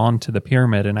step onto the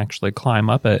pyramid and actually climb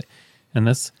up it. And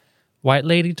this white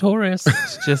lady tourist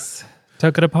just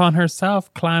took it upon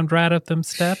herself, climbed right up them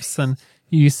steps, and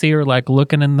you see her like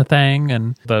looking in the thing,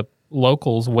 and the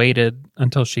locals waited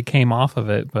until she came off of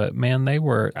it. But man, they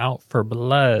were out for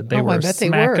blood. They Oh, I were bet they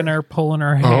smacking were. her, pulling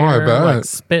her hair, I bet. like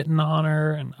spitting on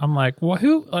her. And I'm like, well,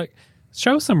 who, like,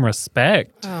 show some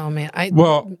respect. Oh man.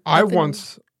 Well, I nothing-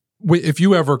 once, if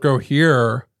you ever go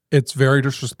here, it's very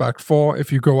disrespectful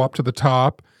if you go up to the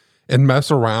top and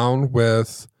mess around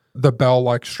with the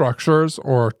bell-like structures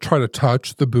or try to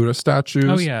touch the Buddha statues.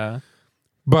 Oh, yeah.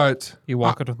 But You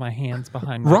walk it with my hands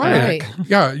behind my right, back.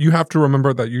 yeah, you have to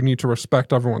remember that you need to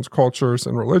respect everyone's cultures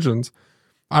and religions.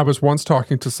 I was once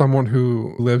talking to someone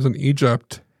who lives in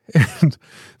Egypt, and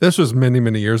this was many,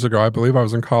 many years ago. I believe I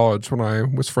was in college when I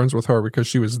was friends with her because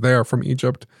she was there from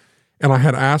Egypt. And I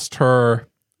had asked her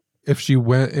if she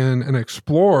went in and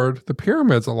explored the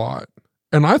pyramids a lot.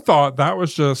 And I thought that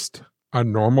was just a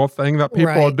normal thing that people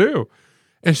Right. do.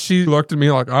 And she looked at me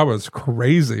like I was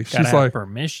crazy. Gotta She's have like,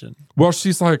 permission. well,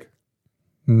 she's like,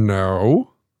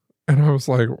 no. And I was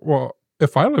like, well,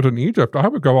 if I lived in Egypt, I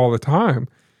would go all the time.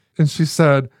 And she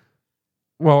said,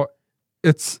 well,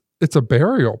 it's a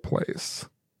burial place.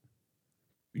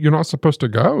 You're not supposed to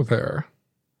go there.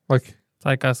 Like, It's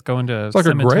like us going to a like a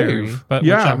cemetery, grave. but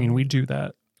Yeah. which, I mean, we do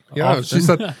that. yeah,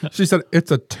 often. she said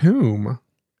it's a tomb.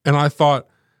 And I thought,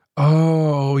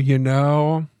 oh,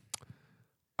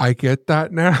 I get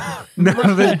that now.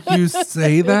 Now that you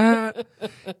say that,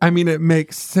 I mean, it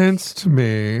makes sense to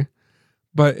me.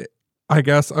 But I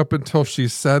guess up until she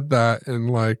said that,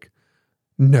 and like,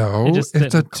 no, It just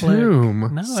it's a didn't click. tomb. No,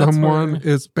 that's Someone what-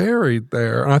 is buried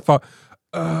there. And I thought,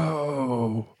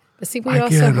 oh, But see, I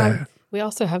get it. we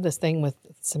also have this thing with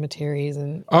cemeteries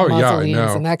and Oh, yeah, I mausoleums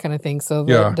know. and that kind of thing. So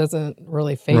Yeah. that doesn't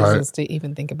really phase Right. us to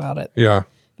even think about it. Yeah.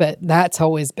 But that's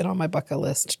always been on my bucket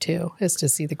list too, is to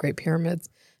see the Great Pyramids.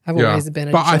 I've Yeah. always been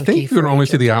a But I junkie think you can for only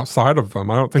see the Egypt. outside of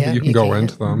them. I don't think Yeah, that you can you go can't.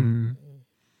 into them.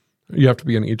 Mm. You have to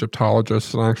be an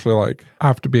Egyptologist and actually like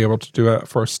have to be able to do it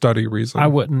for a study reason. I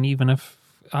wouldn't even if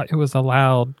it was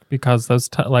allowed, because those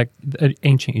the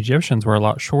ancient Egyptians were a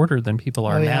lot shorter than people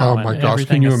are Oh, yeah. now. Oh, my and gosh,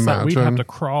 everything can you is so- We'd have imagine? to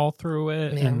crawl through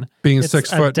it, Yeah. and Being it's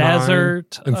 6 a foot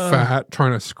desert and fat,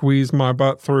 trying to squeeze my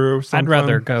butt through something. I'd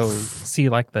rather go see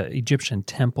like the Egyptian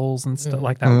temples and stuff,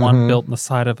 like that Mm-hmm. one built in the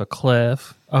side of a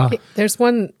cliff. There's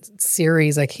one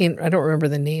series, I don't remember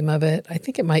the name of it. I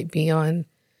think it might be on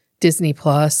Disney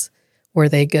Plus, where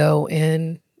they go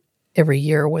in every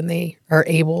year when they are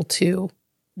able to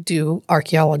do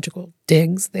archaeological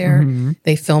digs there. Mm-hmm.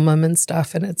 They film them and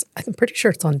stuff, and I'm pretty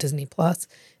sure it's on Disney Plus.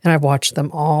 And I've watched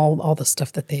them all the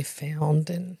stuff that they've found,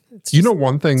 and it's You just know,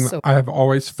 one thing so- that I have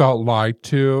always felt lied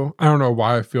to, I don't know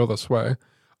why I feel this way.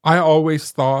 I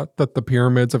always thought that the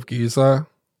pyramids of Giza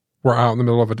were out in the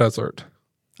middle of a desert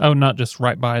Oh, not just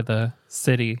right by the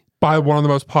city. by one of the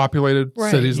most populated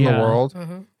Right. cities in the Yeah. world.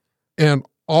 Mhm. And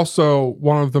also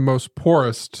one of the most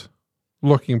poorest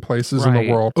looking places in the Right.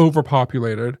 world,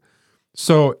 overpopulated.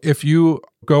 So if you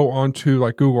go onto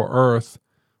like Google Earth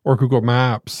or Google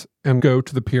Maps and go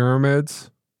to the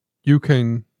pyramids, you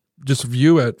can just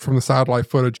view it from the satellite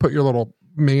footage, put your little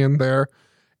man there,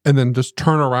 and then just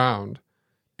turn around.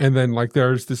 And then like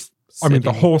there's this, I mean, the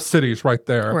City. whole city's right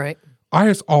there. Right. I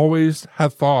just always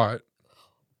had thought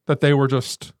that they were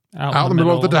just out in the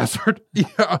middle of the desert.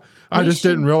 Yeah. I We just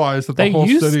didn't realize that the They whole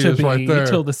used city to is be right there.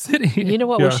 till the city. You know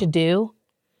what Yeah. we should do?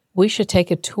 We should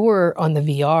take a tour on the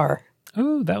VR.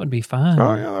 Oh, that would be fun.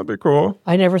 Oh, yeah, that'd be cool.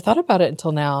 I never thought about it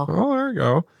until now. Oh, there you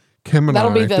go. Kim and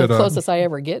That'll I be the did closest I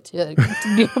ever get to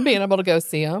being able to go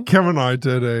see them. Kim and I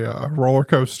did a roller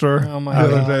coaster Oh, my the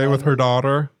other God. day with her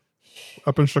daughter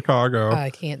up in Chicago.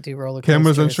 I can't do roller coasters. Kim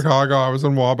was in Chicago. I was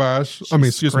in Wabash. I mean,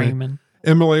 excuse me. Screaming.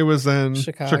 Emily was in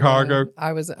Chicago.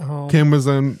 I was at home. Kim was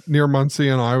in near Muncie,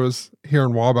 and I was here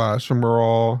in Wabash, and we're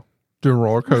all doing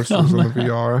roller coasters in the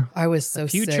VR. I was so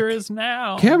Future sick. is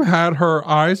now. Kim had her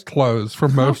eyes closed for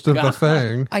most of the God.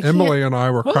 thing. I can't- Emily and I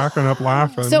were cracking up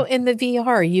laughing. So in the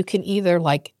VR, you can either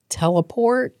like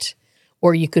teleport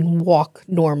or you can walk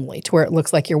normally to where it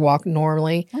looks like you're walking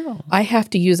normally. Oh. I have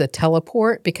to use a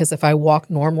teleport because if I walk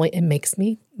normally, it makes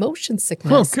me motion Oh,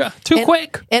 sickness. God. Too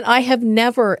quick. And I have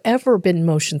never, ever been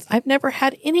I've never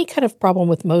had any kind of problem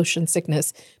with motion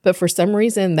sickness. But for some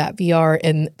reason, that VR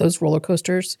and those roller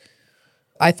coasters,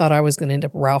 I thought I was going to end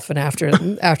up Ralphing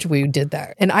after we did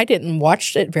that. And I didn't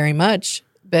watch it very much,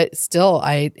 but still,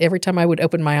 every time I would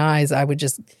open my eyes, I would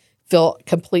just feel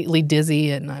completely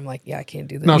dizzy. And I'm like, yeah, I can't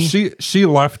do this. now she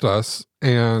left us,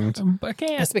 and I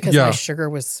can't. That's because Yeah. my sugar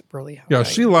was really high. yeah,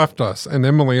 she left us, and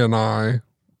Emily and I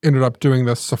ended up doing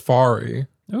this safari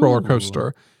roller Ooh.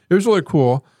 coaster. It was really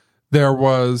cool. There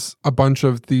was a bunch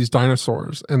of these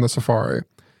dinosaurs in the safari,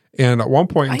 and at one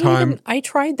point in time, I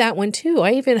tried that one too.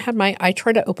 I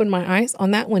tried to open my eyes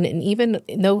on that one, and even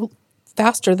no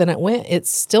faster than it went, it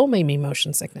still made me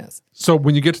motion sickness. so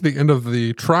when you get to the end of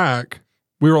the track,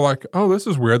 we were like, "Oh, this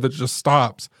is weird." That it just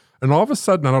stops, and all of a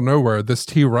sudden, out of nowhere, this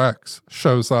T-Rex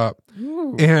shows up,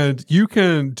 and you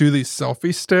can do these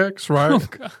selfie sticks, right? Oh,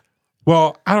 God.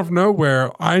 Well, out of nowhere,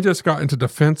 I just got into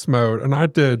defense mode and I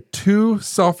did 2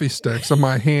 selfie sticks in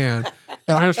my hand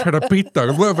and I just tried to beat the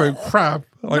living crap.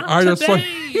 Like, Not I just like,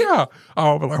 today. yeah.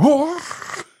 I was like,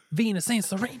 oh. Venus ain't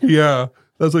Serena. Yeah,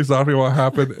 that's exactly what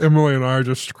happened. Emily and I are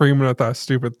just screaming at that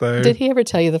stupid thing. Did he ever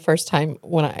tell you the first time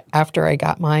after I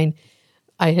got mine,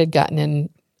 I had gotten in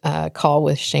a call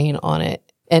with Shane on it,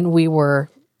 and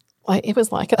it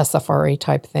was like a safari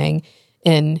type thing,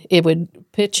 and it would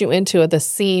pitch you into the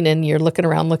scene, and you're looking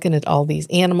around, looking at all these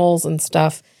animals and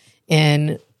stuff,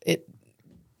 and it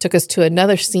took us to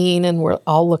another scene, and we're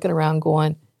all looking around,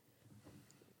 going,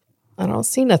 "I don't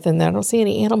see nothing there. I don't see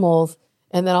any animals."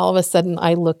 And then all of a sudden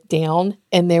I looked down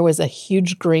and there was a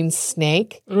huge green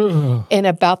snake. Ugh. And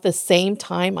about the same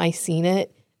time I seen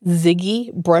it,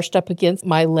 Ziggy brushed up against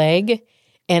my leg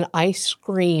and I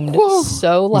screamed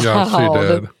so loud. Yeah,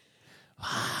 she did.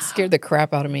 Scared the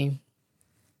crap out of me.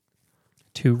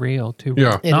 Too real. Too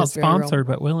Yeah. real. Not is very real. sponsored,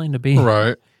 but willing to be.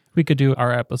 Right. We could do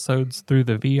our episodes through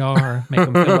the VR, make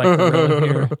them feel like they're really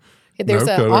here. There's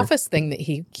No an kidding. office thing that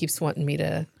he keeps wanting me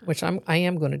to, which I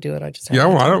am going to do it. I just Yeah,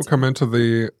 haven't when I had don't time come into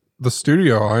the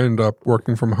studio, I end up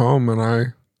working from home and I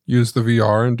use the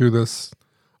VR and do this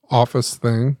office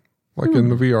thing, like in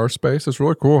the VR space. It's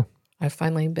really cool. to. I've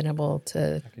finally been able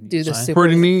to do the sign. super.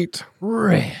 Pretty neat.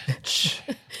 Rich.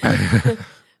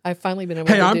 I've finally been able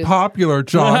Hey, to I'm do popular,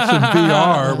 Josh, in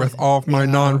VR with all of my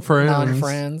non-friends.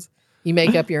 non-friends. You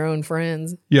make up your own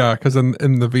friends. Yeah, because in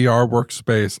the VR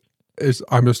workspace,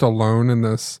 I'm just alone in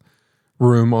this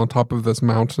room on top of this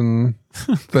mountain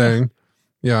thing.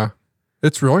 Yeah.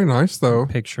 It's really nice, though.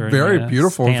 Picture. Very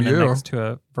beautiful standing view. next to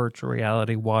a virtual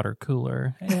reality water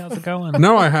cooler. Hey, how's it going?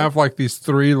 No, I have like these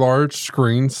 3 large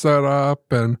screens set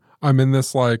up, and I'm in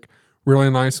this like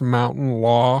really nice mountain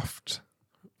loft.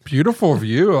 Beautiful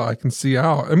view. I can see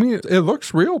out. I mean, it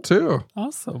looks real too.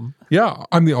 Awesome. Yeah,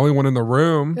 I'm the only one in the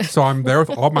room, so I'm there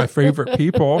with all my favorite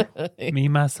people. Me,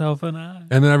 myself, and I.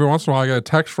 And then every once in a while, I get a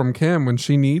text from Kim when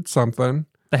she needs something.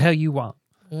 The hell you want?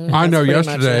 I know pretty much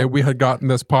yesterday it. we had gotten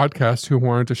this podcast who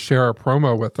wanted to share a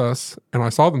promo with us, and I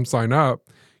saw them sign up.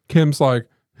 Kim's like,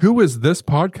 "Who is this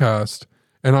podcast?"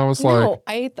 And I was like, No,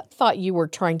 I thought you were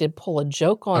trying to pull a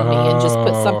joke on me and just put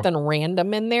Oh. something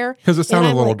random in there. because it sounded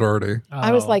I'm a little like- dirty.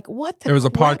 I was Oh. like, what the It was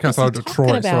a crap is podcast he out of talking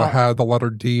Detroit, so it about? had the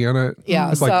letter D in it. Yeah,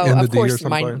 It's so like in the of D or course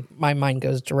something. my mind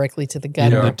goes directly to the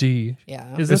gutter. Yeah. The D.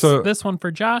 Yeah. Is It's this one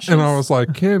for Josh? And I was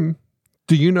like, Kim,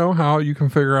 do you know how you can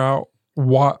figure out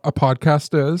what a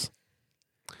podcast is?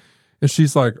 And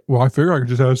she's like, well, I figure I could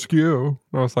just ask you.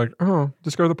 And I was like, oh,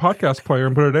 just go to the podcast player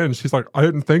and put it in. She's like, I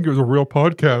didn't think it was a real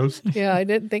podcast. Yeah, I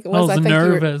didn't think it I was. was I think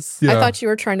nervous. Yeah. I thought you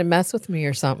were trying to mess with me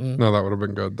or something. No, that would have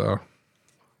been good though.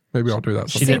 Maybe I'll do that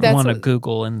She sometime. didn't that's want to what-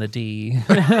 Google in the D. See,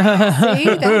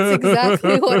 that's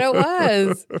exactly what it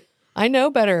was. I know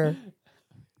better.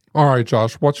 All right,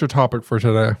 Josh, what's your topic for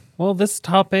today? Well, this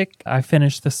topic I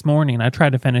finished this morning. I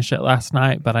tried to finish it last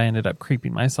night, but I ended up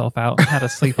creeping myself out and had to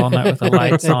sleep all night with the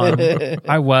lights on.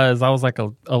 I was like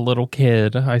a little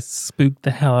kid. I spooked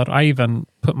the hell out. I even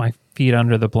put my feet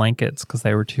under the blankets because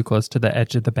they were too close to the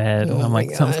edge of the bed. And Oh I'm my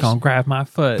like, something's gosh. going to grab my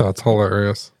foot. That's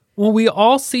hilarious. Well, we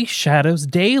all see shadows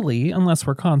daily unless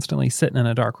we're constantly sitting in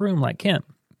a dark room like Kim.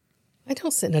 I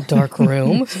don't sit in a dark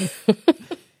room.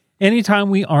 Anytime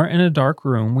we aren't in a dark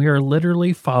room, we are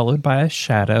literally followed by a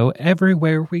shadow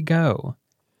everywhere we go.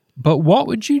 But what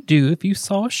would you do if you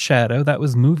saw a shadow that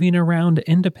was moving around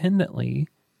independently,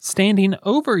 standing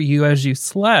over you as you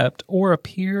slept, or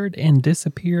appeared and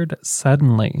disappeared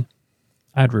suddenly?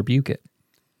 I'd rebuke it.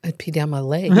 I'd pee down my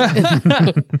leg.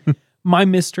 My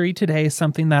mystery today is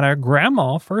something that our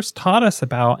grandma first taught us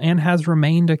about and has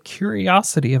remained a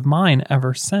curiosity of mine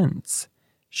ever since.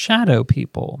 Shadow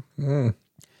people.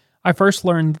 I first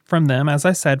learned from them, as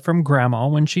I said, from Grandma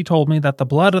when she told me that the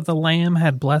blood of the Lamb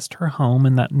had blessed her home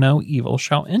and that no evil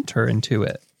shall enter into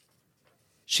it.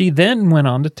 She then went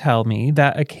on to tell me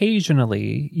that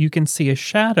occasionally you can see a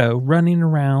shadow running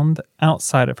around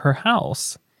outside of her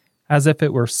house, as if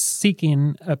it were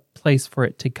seeking a place for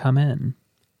it to come in.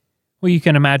 Well, you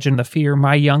can imagine the fear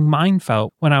my young mind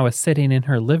felt when I was sitting in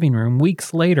her living room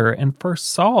weeks later and first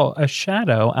saw a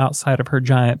shadow outside of her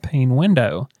giant pane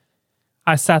window.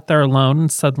 I sat there alone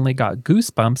and suddenly got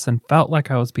goosebumps and felt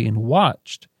like I was being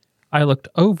watched. I looked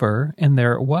over and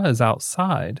there it was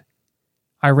outside.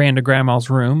 I ran to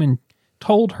Grandma's room and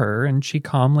told her, and she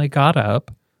calmly got up,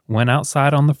 went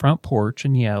outside on the front porch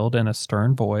and yelled in a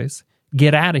stern voice,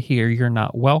 "Get out of here, you're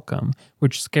not welcome,"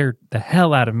 which scared the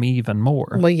hell out of me even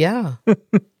more. Well, yeah.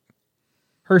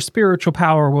 Her spiritual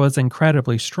power was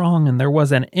incredibly strong, and there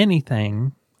wasn't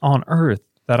anything on earth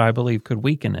that I believe could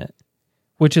weaken it,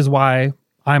 which is why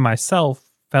I myself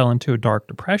fell into a dark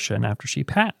depression after she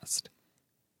passed.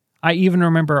 I even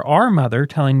remember our mother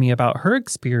telling me about her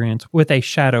experience with a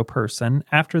shadow person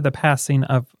after the passing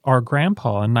of our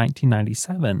grandpa in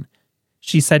 1997.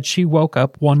 She said she woke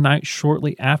up one night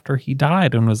shortly after he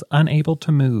died and was unable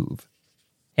to move.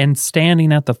 And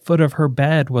standing at the foot of her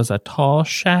bed was a tall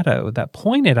shadow that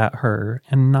pointed at her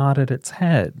and nodded its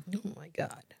head. Oh my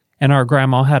God. And our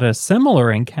grandma had a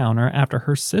similar encounter after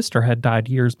her sister had died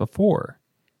years before.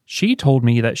 She told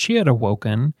me that she had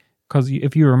awoken because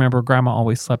if you remember, Grandma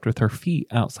always slept with her feet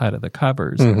outside of the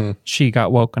covers. She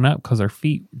got woken up because her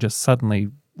feet just suddenly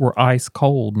were ice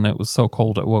cold, and it was so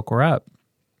cold it woke her up.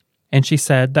 And she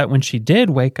said that when she did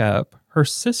wake up, her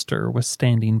sister was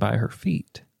standing by her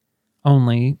feet.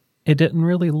 Only it didn't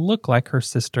really look like her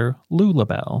sister,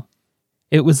 Lulabelle.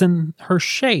 It was in her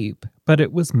shape, but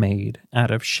it was made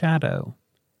out of shadow.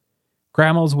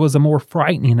 Grandma's was a more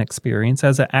frightening experience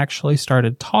as it actually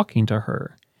started talking to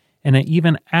her, and it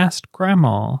even asked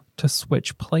Grandma to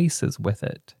switch places with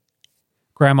it.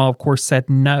 Grandma, of course, said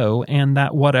no, and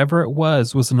that whatever it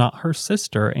was not her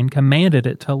sister, and commanded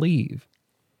it to leave.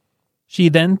 She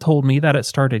then told me that it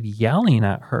started yelling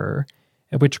at her,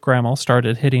 at which Grandma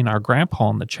started hitting our grandpa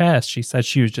on the chest. She said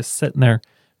she was just sitting there,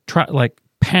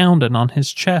 pounding on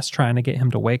his chest, trying to get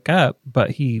him to wake up,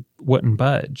 but he wouldn't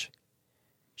budge.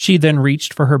 She then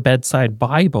reached for her bedside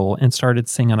Bible and started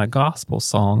singing a gospel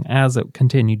song as it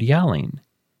continued yelling.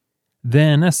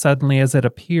 Then, as suddenly as it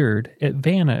appeared, it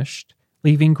vanished,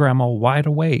 leaving Grandma wide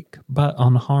awake but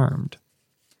unharmed.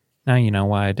 Now you know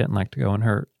why I didn't like to go in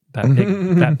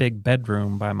that big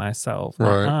bedroom by myself.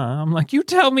 Right. I'm like, you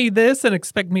tell me this and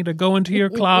expect me to go into your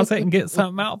closet and get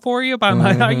something out for you?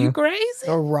 Are you crazy?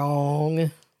 You're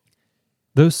wrong.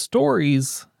 Those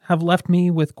stories have left me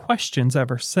with questions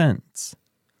ever since.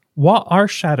 What are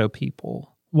shadow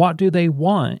people? What do they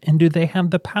want? And do they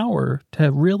have the power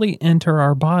to really enter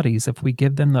our bodies if we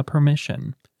give them the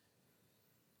permission?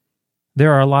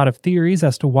 There are a lot of theories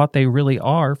as to what they really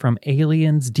are, from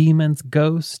aliens, demons,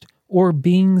 ghosts, or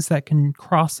beings that can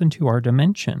cross into our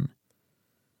dimension.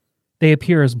 They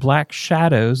appear as black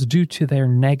shadows due to their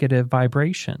negative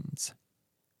vibrations.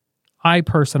 I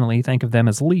personally think of them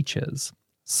as leeches,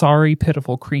 sorry,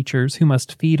 pitiful creatures who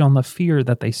must feed on the fear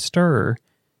that they stir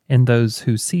in those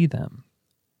who see them.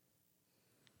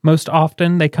 Most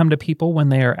often, they come to people when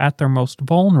they are at their most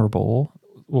vulnerable,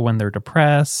 when they're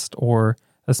depressed, or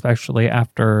especially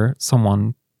after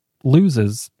someone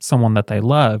loses someone that they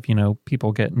love.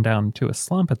 People getting down to a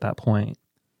slump at that point.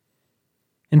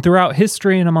 And throughout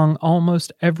history and among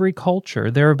almost every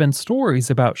culture, there have been stories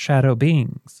about shadow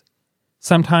beings.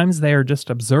 Sometimes they are just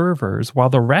observers, while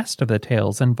the rest of the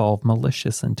tales involve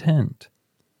malicious intent.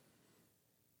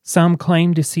 Some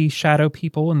claim to see shadow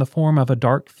people in the form of a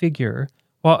dark figure,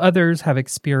 while others have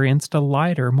experienced a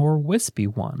lighter, more wispy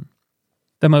one.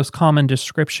 The most common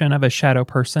description of a shadow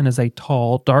person is a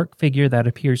tall, dark figure that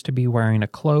appears to be wearing a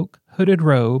cloak, hooded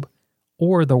robe,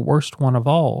 or the worst one of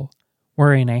all,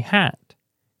 wearing a hat,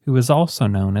 who is also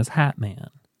known as Hat Man.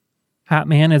 Hat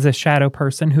Man is a shadow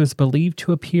person who is believed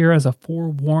to appear as a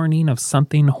forewarning of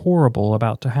something horrible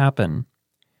about to happen.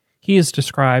 He is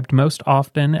described most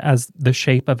often as the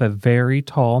shape of a very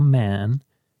tall man,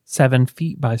 7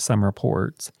 feet by some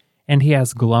reports, and he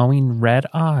has glowing red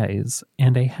eyes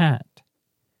and a hat.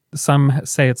 Some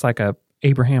say it's like a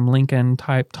Abraham Lincoln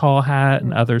type tall hat,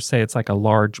 and others say it's like a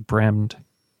large brimmed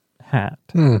hat.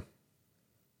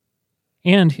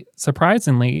 And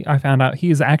surprisingly, I found out he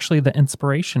is actually the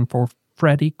inspiration for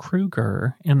Freddy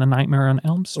Krueger in the Nightmare on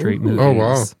Elm Street movies. Oh,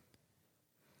 wow.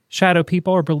 Shadow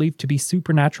people are believed to be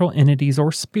supernatural entities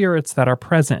or spirits that are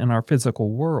present in our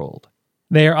physical world.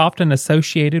 They are often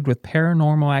associated with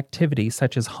paranormal activity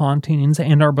such as hauntings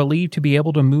and are believed to be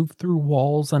able to move through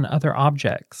walls and other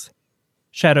objects.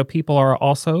 Shadow people are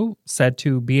also said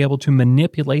to be able to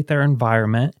manipulate their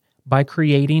environment by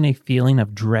creating a feeling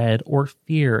of dread or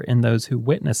fear in those who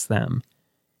witness them.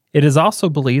 It is also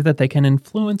believed that they can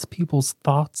influence people's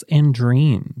thoughts and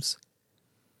dreams.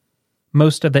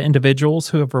 Most of the individuals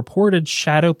who have reported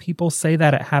shadow people say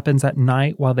that it happens at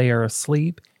night while they are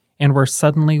asleep and were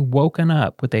suddenly woken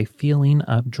up with a feeling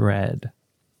of dread.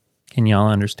 Can y'all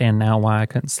understand now why I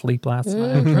couldn't sleep last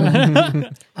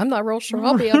night? I'm not real sure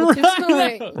I'll be able to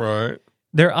tonight. Right.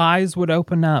 Their eyes would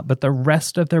open up, but the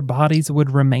rest of their bodies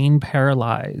would remain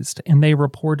paralyzed, and they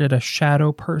reported a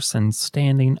shadow person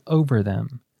standing over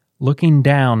them, looking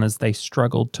down as they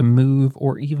struggled to move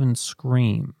or even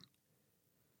scream.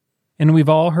 And we've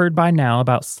all heard by now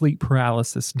about sleep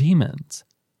paralysis demons.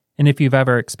 And if you've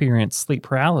ever experienced sleep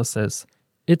paralysis,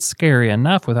 it's scary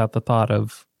enough without the thought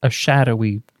of a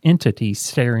shadowy entity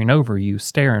staring over you,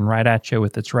 staring right at you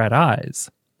with its red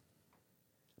eyes.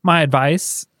 My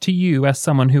advice to you as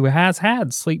someone who has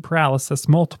had sleep paralysis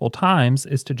multiple times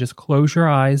is to just close your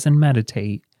eyes and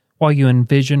meditate while you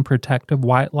envision protective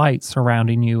white light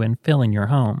surrounding you and filling your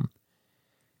home.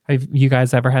 Have you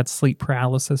guys ever had sleep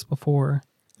paralysis before?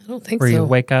 I don't think Where so. you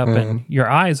wake up and your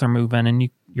eyes are moving and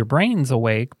your brain's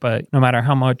awake, but no matter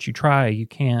how much you try, you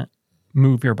can't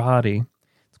move your body.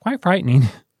 It's quite frightening.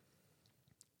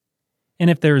 And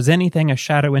if there's anything a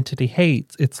shadow entity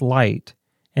hates, it's light.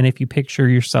 And if you picture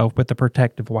yourself with the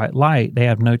protective white light, they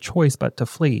have no choice but to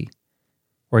flee.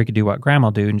 Or you could do what Grandma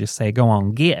do and just say, go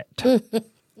on, get.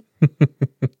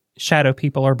 Shadow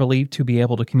people are believed to be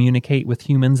able to communicate with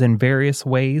humans in various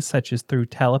ways, such as through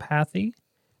telepathy,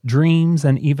 dreams,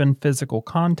 and even physical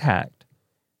contact.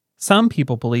 Some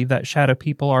people believe that shadow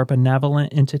people are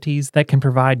benevolent entities that can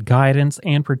provide guidance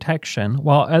and protection,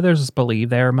 while others believe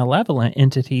they are malevolent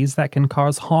entities that can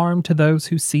cause harm to those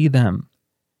who see them.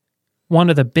 One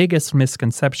of the biggest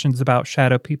misconceptions about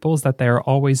shadow people is that they are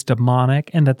always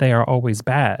demonic and that they are always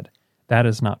bad. That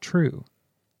is not true.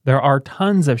 There are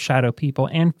tons of shadow people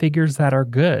and figures that are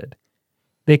good.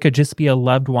 They could just be a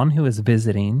loved one who is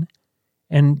visiting,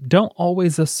 and don't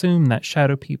always assume that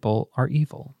shadow people are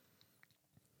evil.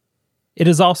 It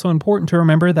is also important to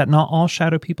remember that not all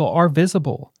shadow people are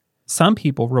visible. Some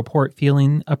people report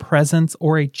feeling a presence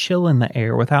or a chill in the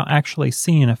air without actually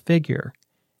seeing a figure.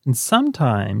 And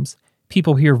sometimes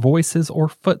people hear voices or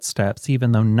footsteps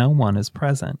even though no one is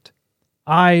present.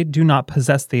 I do not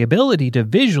possess the ability to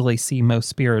visually see most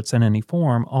spirits in any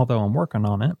form, although I'm working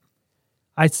on it.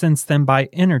 I sense them by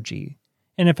energy,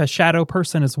 and if a shadow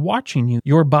person is watching you,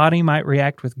 your body might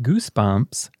react with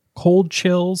goosebumps, cold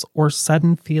chills, or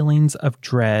sudden feelings of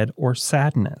dread or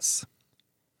sadness.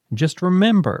 Just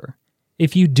remember,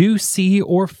 if you do see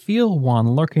or feel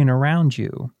one lurking around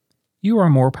you, you are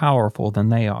more powerful than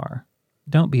they are.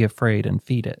 Don't be afraid and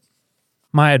feed it.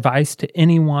 My advice to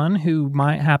anyone who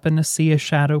might happen to see a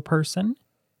shadow person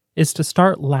is to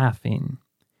start laughing.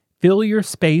 Fill your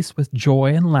space with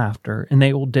joy and laughter, and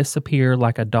they will disappear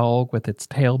like a dog with its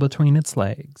tail between its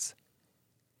legs.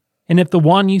 And if the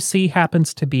one you see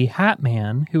happens to be Hat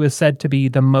Man, who is said to be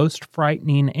the most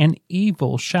frightening and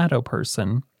evil shadow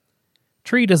person,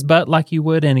 treat his butt like you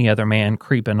would any other man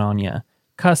creeping on you.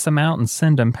 Cuss him out and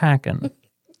send him packing.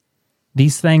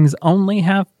 These things only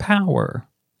have power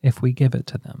if we give it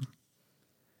to them.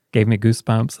 Gave me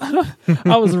goosebumps.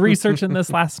 I was researching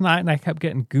this last night and I kept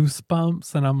getting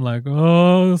goosebumps and I'm like,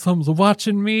 oh, someone's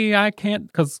watching me. I can't,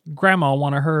 because Grandma,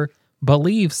 one of her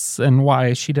beliefs and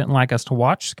why she didn't like us to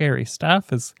watch scary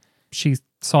stuff is she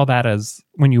saw that as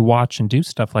when you watch and do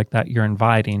stuff like that, you're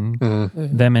inviting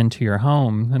them into your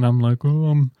home. And I'm like, oh,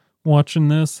 I'm watching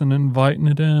this and inviting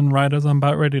it in right as I'm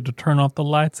about ready to turn off the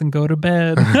lights and go to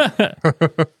bed.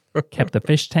 Kept the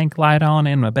fish tank light on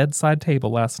and my bedside table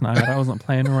last night. I wasn't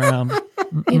playing around.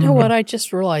 You know what? I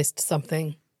just realized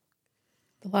something.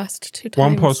 The last 2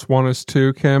 times. 1 + 1 is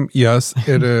 2, Kim. Yes,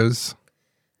 it is.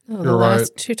 No, You're right.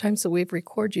 last 2 times that we've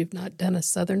recorded, you've not done a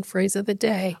Southern phrase of the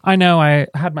day. I know. I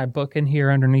had my book in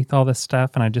here underneath all this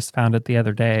stuff, and I just found it the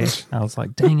other day. I was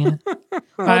like, dang it.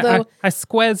 Although, I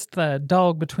squeezed the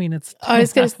dog between its I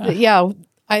was going to say, yeah,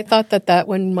 I thought that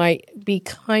one might be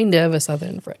kind of a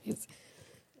Southern phrase.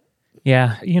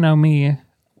 Yeah, you know me,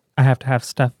 I have to have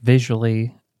stuff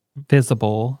visually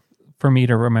visible for me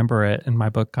to remember it, and my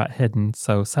book got hidden.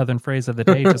 So Southern phrase of the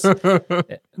day just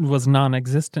was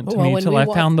non-existent to me until I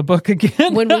found the book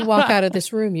again. When we walk out of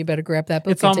this room, you better grab that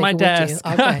book. It's on my desk.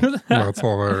 Okay. That's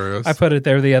hilarious. I put it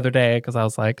there the other day because I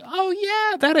was like, oh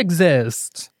yeah, that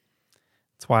exists.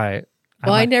 That's why.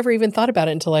 Well, I never even thought about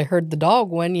it until I heard the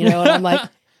dog one, and I'm like,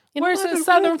 where's his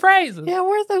Southern phrases? Yeah,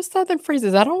 where's those Southern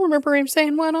phrases? I don't remember him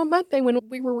saying one on Monday when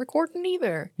we were recording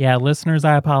either. Yeah, listeners,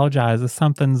 I apologize. If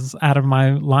something's out of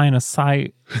my line of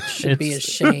sight, should be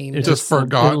ashamed. It just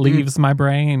forgot. It leaves my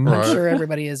brain. Right. I'm sure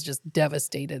everybody is just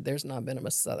devastated. There's not been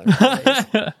a Southern phrase.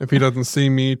 If he doesn't see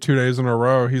me 2 days in a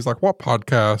row, he's like, what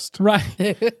podcast? Right.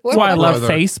 That's why I love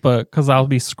Facebook, because I'll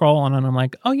be scrolling and I'm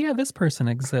like, oh yeah, this person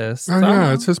exists. Oh,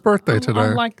 yeah, it's his birthday today.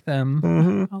 I like them.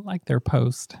 Mm-hmm. I like their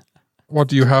post. What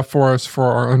do you have for us for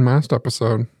our Unmasked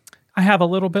episode? I have a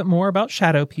little bit more about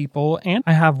shadow people, and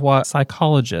I have what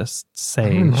psychologists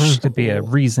say should be a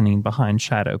reasoning behind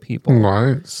shadow people.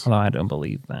 Nice. Although I don't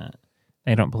believe that.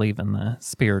 They don't believe in the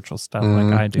spiritual stuff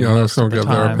like I do. Yeah, most they'll of the give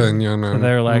their time. opinion. So And,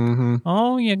 they're like,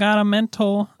 oh, you got a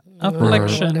mental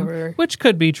affliction, Whatever. which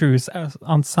could be true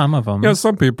on some of them. yeah,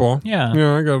 some people. Yeah.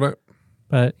 Yeah, I get it.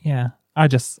 But yeah, I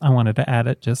wanted to add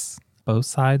it, just both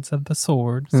sides of the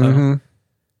sword. So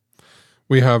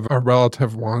We have a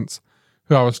relative once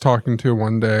who I was talking to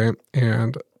one day,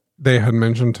 and they had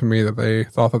mentioned to me that they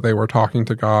thought that they were talking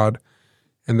to God,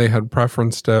 and they had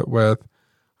preferenced it with,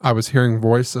 I was hearing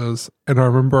voices. And I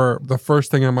remember the first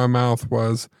thing in my mouth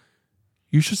was,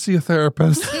 you should see a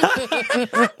therapist.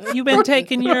 you've been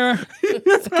taking your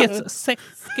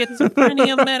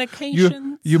schizophrenia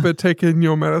medications. You've been taking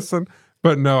your medicine.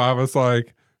 But no, I was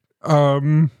like,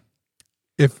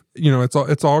 if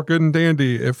it's all good and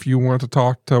dandy if you want to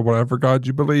talk to whatever God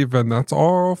you believe in, that's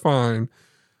all fine.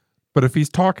 But if he's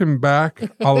talking back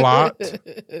a lot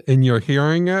and you're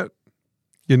hearing it,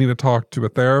 you need to talk to a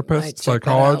therapist, Might check that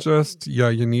psychologist. Yeah,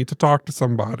 you need to talk to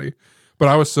somebody. But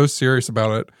I was so serious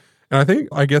about it. And I think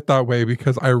I get that way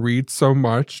because I read so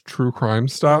much true crime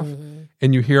stuff,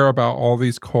 and you hear about all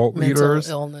these cult Mental leaders.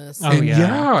 illness. Oh, And yeah.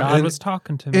 God and- was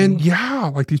talking to me. And yeah,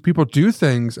 like these people do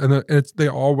things, and they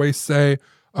always say,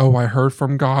 "Oh, I heard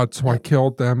from God, so I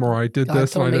killed them, or I did God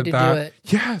this and told I me did to that." do it.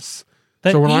 Yes.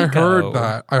 The So when I ego. heard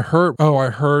that, I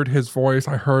heard his voice.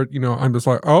 I heard, I'm just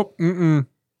like, oh,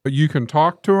 But you can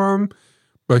talk to him,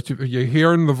 but you're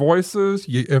hearing the voices.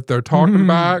 If they're talking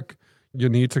back, you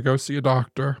need to go see a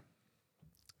doctor.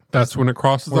 That's when it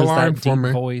crosses the Where's line that for deep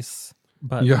me. voice?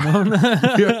 But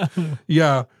Yeah.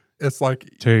 Yeah. It's like,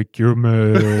 take your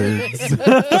meds.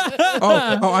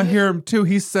 oh, I hear him too.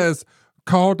 He says,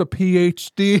 call the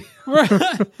PhD.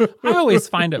 I always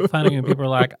find it funny when people are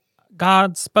like,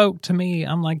 God spoke to me.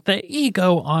 I'm like, the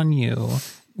ego on you.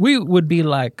 We would be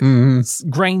like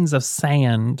grains of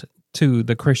sand to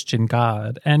the Christian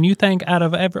God. And you think out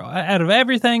of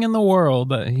everything in the world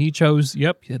that he chose,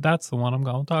 yep, that's the one I'm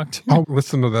going to talk to. Oh,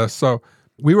 listen to this. So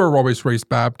we were always raised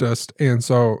Baptist. And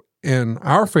so in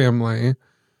our family,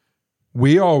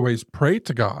 we always prayed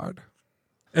to God.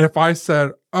 And if I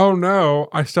said, oh no,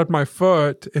 I stubbed my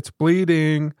foot, it's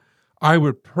bleeding, I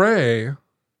would pray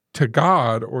to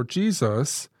God or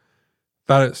Jesus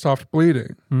that it stopped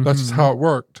bleeding. That's just how it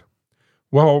worked.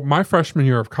 Well, my freshman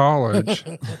year of college,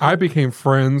 I became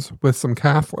friends with some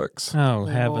Catholics. Oh,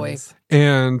 boy. heavens.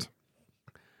 And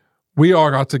we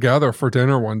all got together for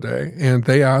dinner one day, and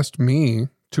they asked me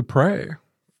to pray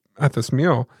at this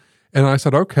meal. And I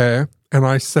said, okay. And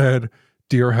I said,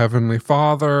 Dear Heavenly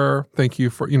Father, thank you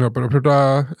for, blah, blah,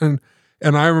 blah. And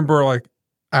I remember, like,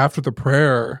 after the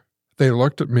prayer, they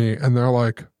looked at me and they're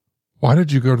like, why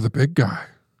did you go to the big guy?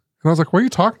 And I was like, what are you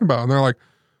talking about? And they're like,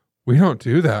 we don't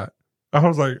do that. I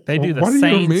was like, They do the what do you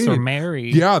saints or mean?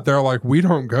 Mary. Yeah, they're like, we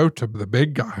don't go to the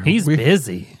big guy. He's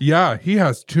busy. Yeah, he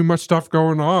has too much stuff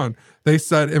going on. They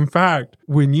said, in fact,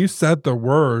 when you said the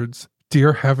words,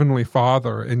 Dear Heavenly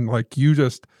Father, and like you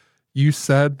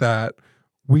said that,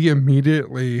 we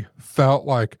immediately felt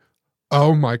like,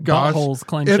 oh my gosh. Buttholes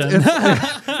clenching.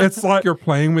 It's like you're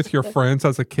playing with your friends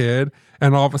as a kid,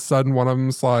 and all of a sudden one of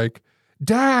them's like,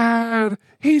 Dad,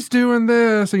 he's doing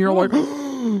this. And you're like,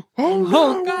 oh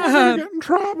no, God. we're gonna get in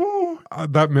trouble.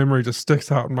 That memory just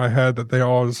sticks out in my head that they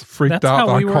all just freaked That's out how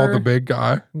that I we called were. the big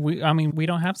guy. we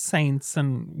don't have saints,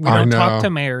 and we I don't know. talk to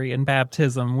Mary in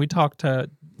baptism. We talk to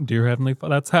Dear Heavenly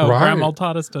Father. That's how Right. Grandma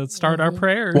taught us to start our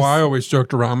prayers. Well, I always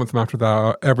joked around with them after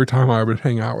that. Every time I would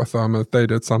hang out with them, if they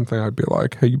did something, I'd be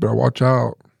like, hey, you better watch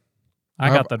out. I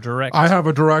got the direct. I have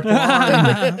a direct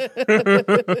line.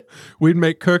 We'd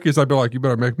make cookies. I'd be like, you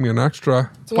better make me an extra.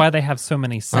 That's why they have so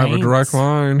many saints. I have a direct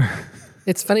line.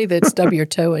 It's funny that stub your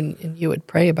toe and you would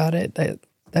pray about it.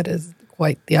 That is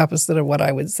quite the opposite of what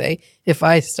I would say if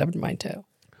I stubbed my toe.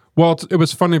 Well, it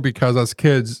was funny because as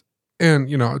kids, and,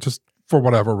 just for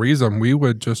whatever reason, we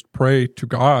would just pray to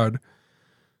God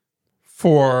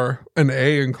for an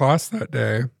A in class that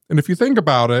day. And if you think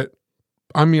about it,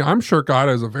 I mean, I'm sure God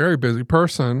is a very busy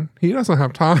person. He doesn't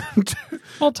have time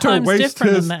Well, time's waste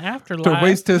different his- in the afterlife. to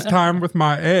waste his time with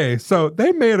my A. So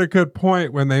they made a good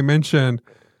point when they mentioned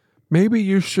maybe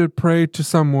you should pray to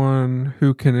someone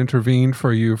who can intervene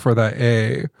for you for that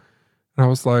A. And I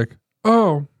was like,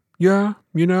 oh, yeah,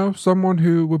 someone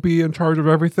who would be in charge of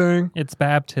everything. It's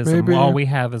baptism. Maybe. All we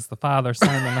have is the Father, Son,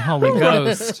 and the Holy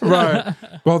Ghost. Right.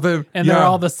 Well, then, And yeah, they're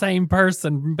all the same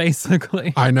person,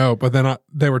 basically. I know. But then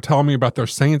they were telling me about their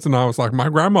saints, and I was like, my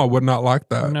grandma would not like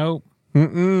that. Nope.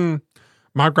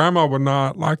 My grandma would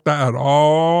not like that at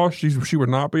all. She would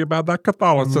not be about that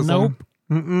Catholicism.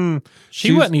 Nope. She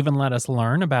She's- wouldn't even let us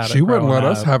learn about it. She wouldn't let growing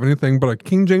us up. have anything but a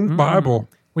King James Bible.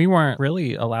 We weren't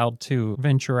really allowed to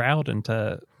venture out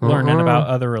into learning about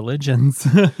other religions.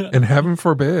 And heaven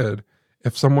forbid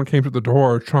if someone came to the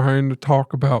door trying to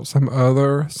talk about something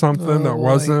that boy.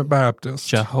 wasn't Baptist.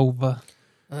 Jehovah.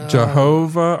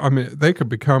 Jehovah. I mean, they could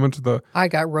be coming to the. I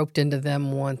got roped into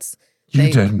them once. You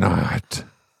They- did not.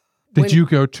 Did When- you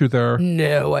go to their.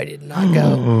 No, I did not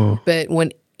go. But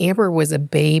when Amber was a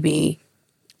baby,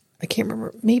 I can't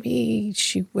remember. Maybe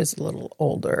she was a little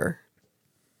older.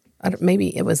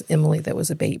 Maybe it was Emily that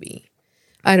was a baby.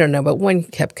 I don't know, but one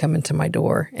kept coming to my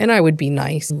door, and I would be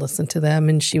nice and listen to them,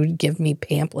 and she would give me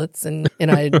pamphlets, and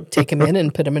I'd take them in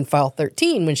and put them in file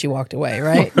 13 when she walked away,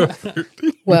 right?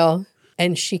 Well,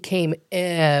 and she came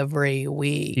every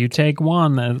week. You take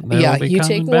one, Yeah, be you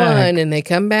coming take back. one and they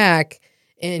come back.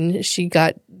 And she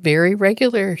got very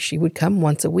regular. She would come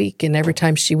once a week. And every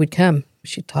time she would come,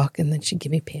 she'd talk and then she'd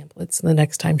give me pamphlets. And the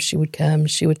next time she would come,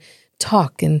 she would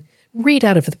talk and read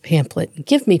out of the pamphlet and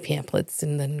give me pamphlets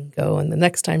and then go. And the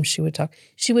next time she would talk,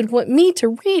 she would want me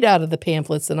to read out of the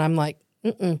pamphlets. And I'm like,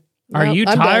 Are No, you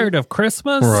I'm tired of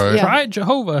Christmas? Right. Yeah. Try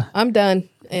Jehovah. I'm done.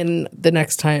 And the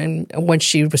next time, when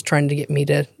she was trying to get me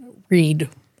to read,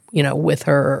 with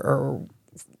her or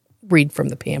read from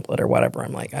the pamphlet or whatever,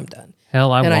 I'm like, I'm done.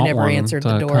 Hell, I And I want never one answered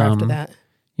the to door after come. that.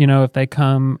 If they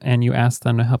come and you ask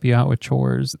them to help you out with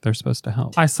chores, they're supposed to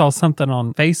help. I saw something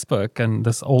on Facebook, and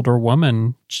this older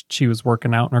woman, she was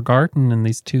working out in her garden, and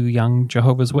these two young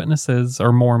Jehovah's Witnesses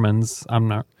or Mormons, I'm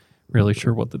not really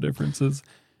sure what the difference is.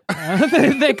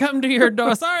 They come to your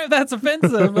door. Sorry if that's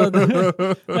offensive,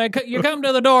 but you come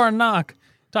to the door and knock,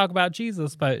 talk about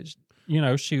Jesus, but she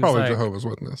was Probably like, Jehovah's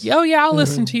Witness. "Oh yeah, I'll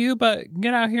listen to you, but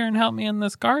get out here and help me in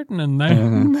this garden." And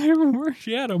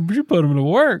she put them to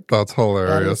work. That's That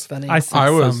hilarious. is funny. I sent I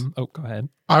was- some. Oh, go ahead.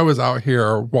 I was out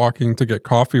here walking to get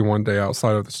coffee one day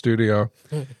outside of the studio,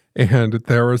 and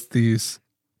there was these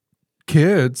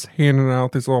kids handing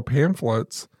out these little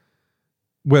pamphlets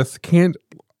with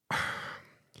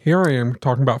Here I am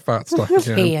talking about fat stuff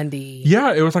again. Candy.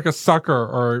 Yeah, it was like a sucker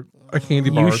or a candy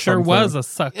bar. You or sure something. was a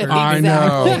sucker. I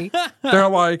know. Exactly. They're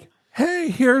like, "Hey,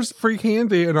 here's free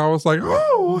candy," and I was like,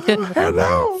 "Oh,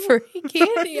 hello." Free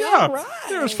candy. Yeah, All right.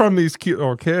 it was from these cute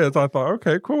little kids. I thought,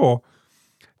 okay, cool.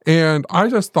 And I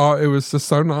just thought it was just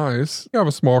so nice. You have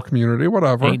a small community,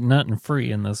 whatever. Ain't nothing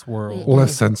free in this world.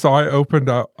 Listen, so I opened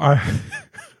up, I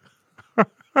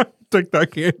took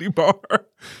that candy bar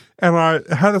and I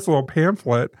had this little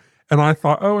pamphlet and I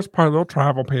thought, oh, it's probably a little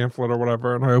travel pamphlet or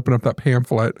whatever. And I opened up that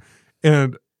pamphlet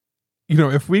and,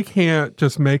 if we can't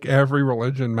just make every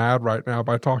religion mad right now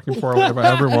by talking poorly about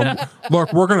everyone,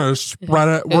 look, we're going to spread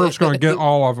it. We're just going to get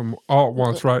all of them all at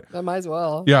once, right? I might as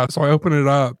well. Yeah, so I opened it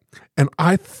up, and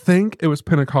I think it was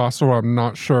Pentecostal. I'm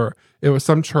not sure. It was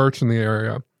some church in the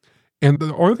area. And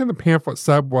the only thing the pamphlet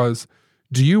said was,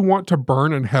 "Do you want to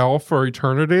burn in hell for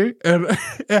eternity?" And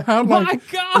it had My like,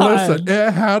 God. listen,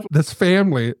 it had this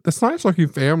family, this nice looking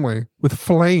family with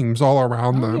flames all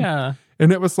around them. Yeah.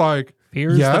 And it was like,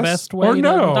 Fear's yes the best way or to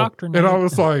no. indoctrinate. And I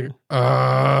was like,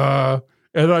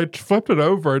 and I flipped it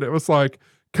over and it was like,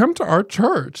 "Come to our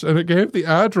church." And it gave the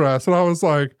address. And I was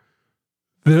like,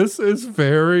 this is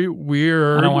very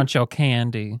weird. I don't want your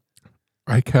candy.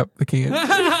 I kept the candy.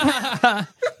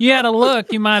 You had a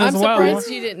look. You might I'm as well. surprised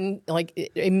you didn't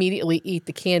immediately eat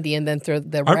the candy and then throw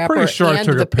the I'm wrapper pretty sure I and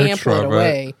took a the picture pamphlet of it.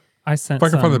 away. I sent If I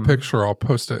can find the some- picture, I'll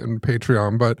post it in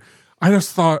Patreon. But I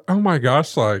just thought, oh my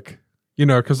gosh, like,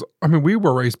 because we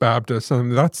were raised Baptist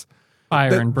and that's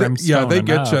fire and brimstone. yeah, they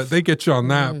get you. enough. They get you on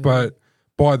that. But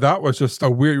boy, that was just a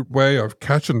weird way of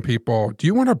catching people. Do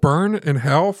you want to burn in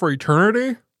hell for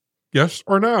eternity? Yes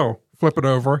or no? Flip it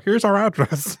over. Here's our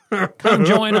address. Come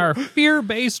join our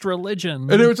fear-based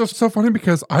religion. And it was just so funny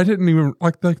because I didn't even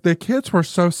like the kids were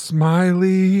so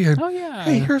smiley and Oh yeah,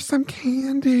 hey, here's some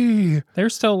candy. they're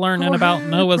still learning Oh, about hey,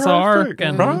 Noah's perfect. Ark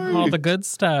and Right. all the good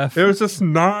stuff. It was just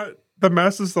not the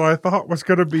message that I thought was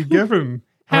going to be given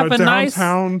Have on a a nice,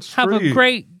 downtown street. have a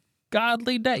great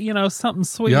godly day. Something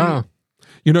sweet. Yeah.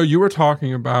 You were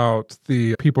talking about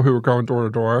the people who were going door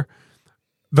to door.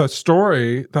 The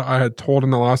story that I had told in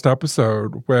the last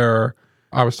episode where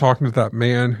I was talking to that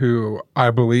man who I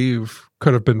believe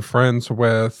could have been friends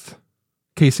with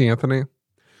Casey Anthony.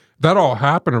 That all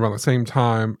happened around the same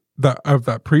time of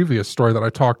that previous story that I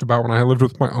talked about when I lived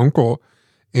with my uncle.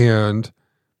 And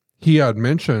he had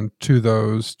mentioned to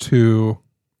those two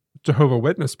Jehovah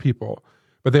Witness people,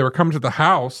 but they were coming to the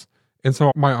house. And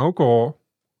so my uncle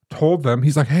told them,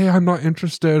 he's like, "Hey, I'm not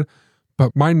interested,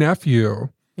 but my nephew,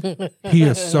 he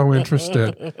is so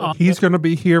interested. He's going to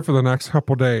be here for the next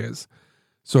couple days.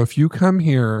 So if you come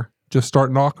here, just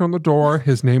start knocking on the door.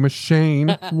 His name is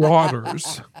Shane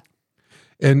Waters."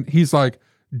 And he's like,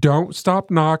 "Don't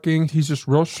stop knocking. He's just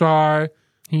real shy,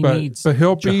 He but needs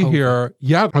he'll be Jehovah. here."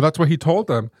 Yeah, that's what he told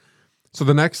them. So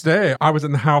the next day, I was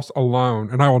in the house alone,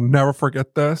 and I will never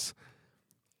forget this.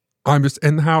 I'm just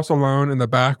in the house alone in the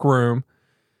back room,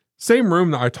 same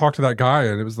room that I talked to that guy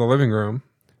in. It was the living room,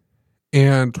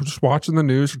 and just watching the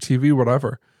news or TV,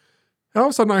 whatever. And all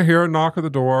of a sudden, I hear a knock at the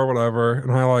door, whatever,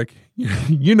 and I like,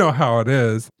 you know how it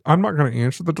is. I'm not going to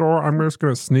answer the door. I'm just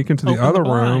going to sneak into the Open other the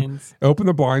room, blinds. open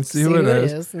the blinds, see who it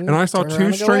is. And I saw turn around two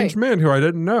and go strange away. men who I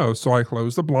didn't know. So I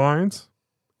closed the blinds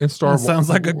and started. That sounds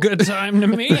like a good time to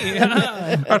me.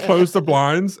 I closed the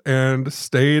blinds and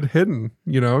stayed hidden,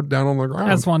 down on the ground.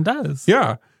 As one does.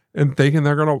 Yeah. And thinking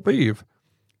they're going to leave.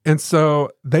 And so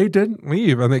they didn't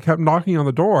leave and they kept knocking on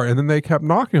the door. And then they kept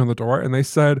knocking on the door and they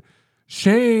said,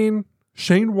 Shane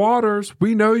Waters,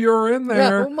 we know you're in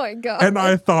there. Oh my God. And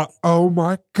I thought, oh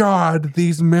my God,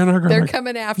 these men are going They're to.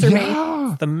 coming after me.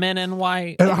 Yeah. The men in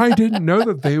white. And I didn't know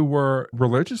that they were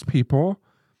religious people.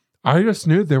 I just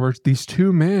knew there were these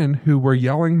two men who were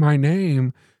yelling my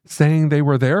name, saying they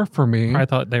were there for me. I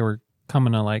thought they were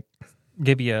coming to like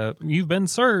give you you've been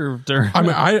served, or I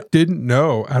mean, I didn't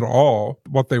know at all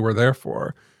what they were there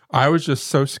for. I was just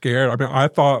so scared. I mean, I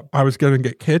thought I was going to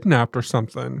get kidnapped or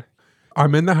something.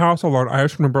 I'm in the house alone. I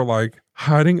just remember like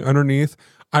hiding underneath.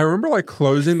 I remember like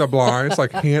closing the blinds,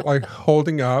 like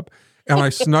holding up, and I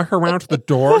snuck around to the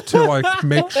door to like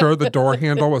make sure the door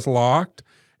handle was locked.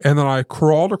 And then I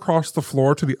crawled across the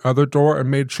floor to the other door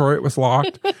and made sure it was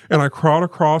locked. And I crawled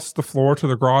across the floor to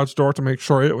the garage door to make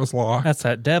sure it was locked. that's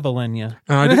that devil in you.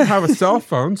 And I didn't have a cell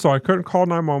phone, so I couldn't call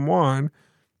 911.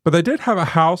 But they did have a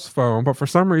house phone, but for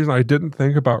some reason I didn't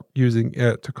think about using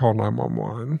it to call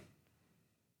 911.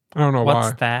 I don't know What's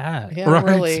why. that? Yeah, Right,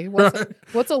 really. What's a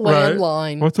right.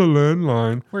 landline? What's a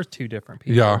landline? We're two different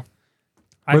people. Yeah.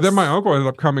 But then my uncle ended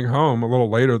up coming home a little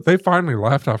later. They finally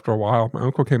left after a while. My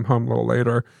uncle came home a little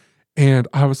later. And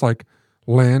I was like,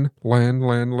 Len,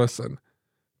 listen.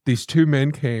 These two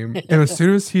men came. And as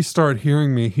soon as he started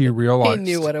hearing me, he realized. He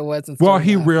knew what it was. Well,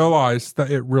 he realized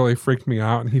that it really freaked me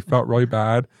out and he felt really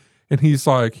bad. And he's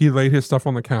like, he laid his stuff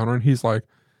on the counter and he's like,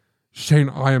 Shane,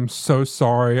 I am so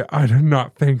sorry. I did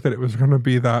not think that it was going to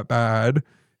be that bad.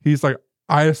 He's like,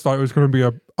 I just thought it was going to be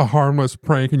a harmless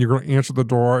prank and you're going to answer the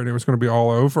door and it was going to be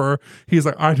all over. He's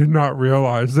like, I did not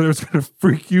realize that it was going to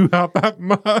freak you out that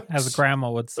much. As grandma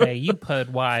would say, you pud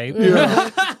wipe. Yeah.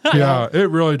 Yeah, it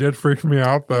really did freak me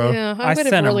out though. Yeah, I would have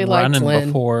sent really him liked running Lynn.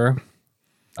 before.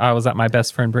 I was at my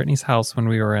best friend Brittany's house when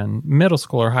we were in middle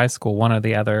school or high school, one or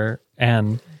the other,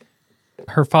 and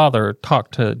her father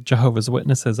talked to Jehovah's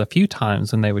Witnesses a few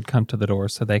times when they would come to the door,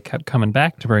 so they kept coming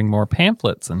back to bring more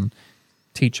pamphlets and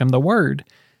teach them the word.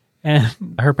 And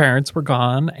her parents were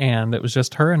gone, and it was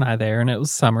just her and I there, and it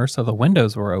was summer, so the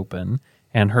windows were open,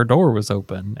 and her door was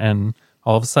open, and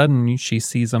all of a sudden, she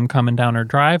sees them coming down her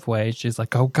driveway. She's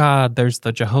like, oh, God, there's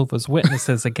the Jehovah's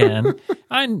Witnesses again.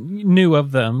 I knew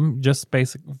of them just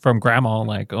basically from grandma,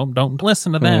 like, oh, don't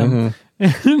listen to them.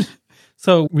 Mm-hmm.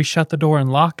 So we shut the door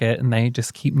and lock it, and they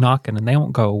just keep knocking, and they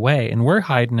won't go away. And we're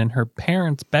hiding in her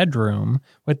parents' bedroom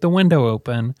with the window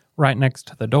open right next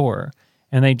to the door.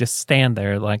 And they just stand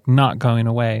there, like, not going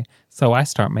away. So I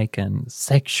start making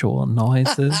sexual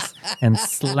noises and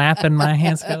slapping my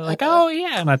hands together, like, oh,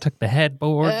 yeah. And I took the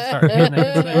headboard and started hitting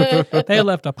everything. They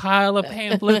left a pile of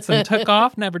pamphlets and took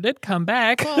off, never did come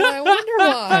back. Oh, I wonder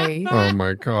why. Oh,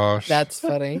 my gosh. That's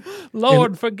funny.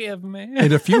 Lord, forgive me.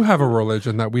 And if you have a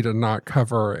religion that we did not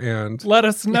cover and Let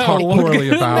us know. talk poorly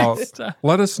about, Next time.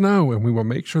 let us know, and we will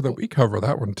make sure that we cover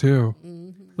that one too.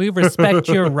 We respect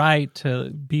your right to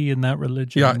be in that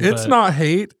religion. Yeah, it's but- not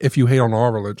hate if you hate on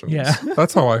all religions. Yeah.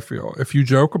 That's how I feel. If you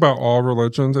joke about all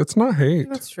religions, it's not hate.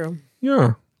 That's true.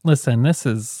 Yeah. Listen, this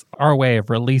is our way of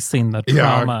releasing the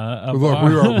trauma of Look, our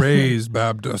we were raised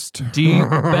Baptist. deep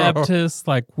Baptist.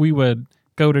 Like, we would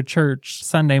go to church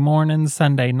Sunday morning,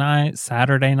 Sunday night,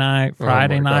 Saturday night,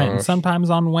 Friday night, and gosh.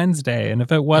 sometimes on Wednesday. And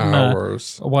if it wasn't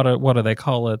Hours. what do they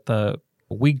call it? The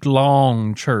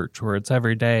week-long church where it's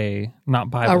every day, not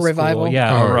Bible school. revival?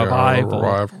 Yeah, Oh, a yeah, revival.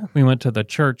 a revival. We went to the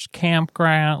church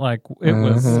campground. Like, it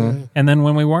was. And then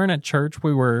when we weren't at church,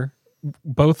 we were,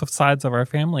 both sides of our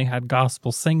family had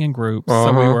gospel singing groups.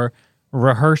 So we were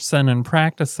rehearsing and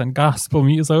practicing gospel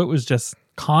music. So it was just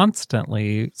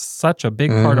constantly such a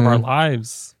big part of our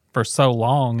lives for so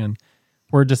long. And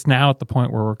we're just now at the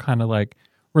point where we're kind of like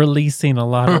releasing a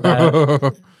lot of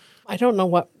that. I don't know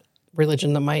what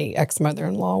religion that my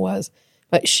ex-mother-in-law was,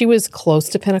 but she was close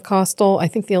to Pentecostal. I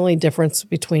think the only difference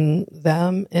between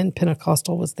them and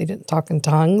Pentecostal was they didn't talk in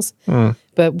tongues,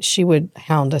 but she would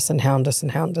hound us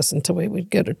until we would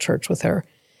go to church with her.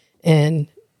 And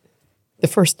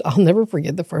I'll never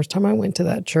forget the first time I went to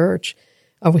that church.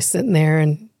 I was sitting there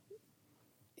and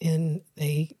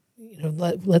they,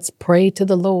 let's pray to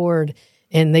the Lord.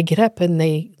 And they get up and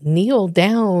they kneel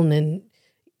down and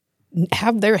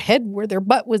have their head where their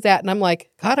butt was at. And I'm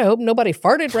like, God, I hope nobody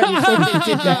farted right before they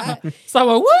did that. So I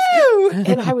went, woo!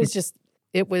 And I was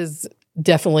it was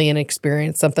definitely an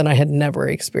experience, something I had never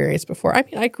experienced before. I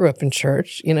mean, I grew up in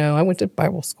church, I went to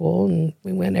Bible school and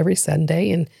we went every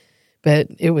Sunday, but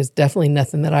it was definitely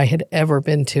nothing that I had ever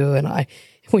been to. And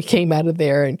we came out of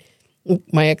there and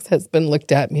my ex-husband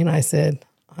looked at me and I said,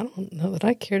 I don't know that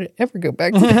I care to ever go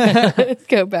back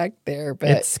there. But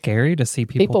It's scary to see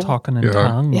people talking in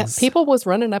tongues. yeah, people was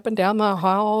running up and down the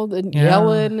hall and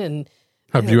yelling. And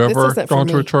Have you this ever isn't for gone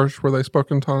to a me. church where they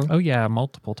spoke in tongues? Oh, yeah,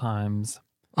 multiple times.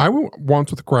 I went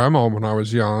once with grandma when I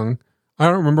was young. I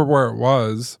don't remember where it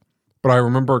was, but I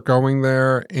remember going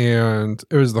there, and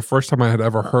it was the first time I had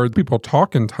ever heard people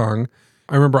talk in tongue.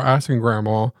 I remember asking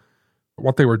grandma,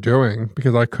 what they were doing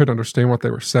because I couldn't understand what they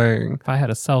were saying. If I had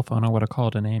a cell phone, I would have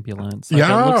called an ambulance. Like,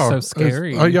 it looks so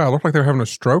scary. Oh yeah, it looked like they were having a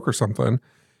stroke or something.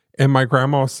 And my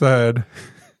grandma said,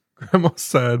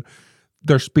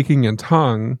 they're speaking in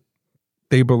tongue.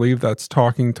 They believe that's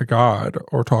talking to God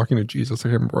or talking to Jesus. I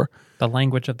can't remember. The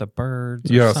language of the birds.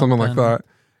 Or Yeah, something like that.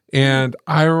 And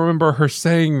I remember her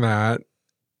saying that.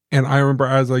 And I remember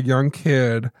as a young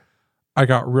kid, I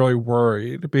got really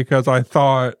worried because I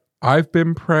thought, I've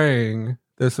been praying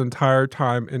this entire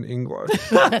time in English.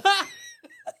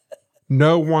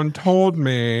 No one told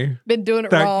me Been doing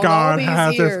it that wrong all God these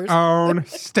has years. his own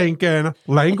stinking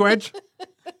language.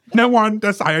 No one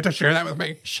decided to share that with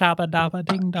me. Shabba dabba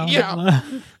ding dong. Yeah.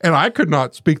 And I could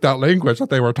not speak that language that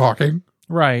they were talking.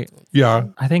 Right. Yeah.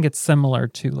 I think it's similar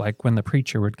to like when the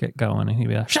preacher would get going and he'd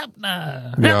be like,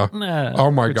 Shabna. Yeah. Shabna,"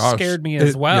 Oh my which gosh. scared me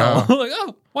as It- well. yeah. Like,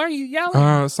 oh, why are you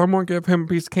yelling? Someone give him a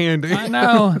piece of candy. I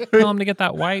know. Tell him to get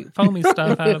that white foamy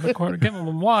stuff out of the corner. Give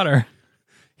him water.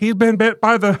 He's been bit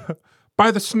by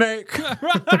the snake.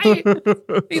 Right.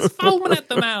 He's foaming at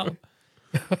the mouth.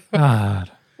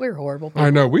 God. We're horrible people. I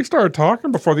know. We started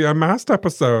talking before the Unmasked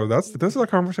episode. This is a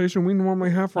conversation we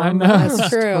normally have for I know. Unmasked. That's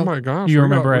true. Oh my gosh. You we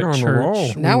remember got at on a roll.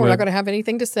 church? Now we we're would- not going to have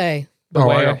anything to say. Oh,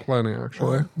 I way- got plenty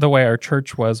actually. The way our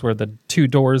church was, where the two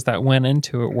doors that went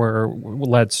into it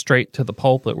led straight to the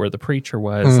pulpit where the preacher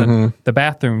was, and the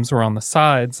bathrooms were on the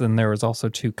sides, and there was also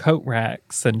two coat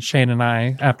racks. And Shane and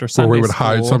I, after Where Sunday we would school,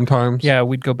 hide sometimes. yeah,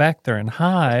 we'd go back there and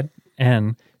hide.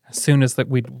 And as soon as that,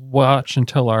 we'd watch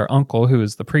until our uncle, who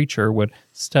is the preacher, would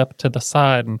step to the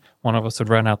side, and one of us would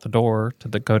run out the door to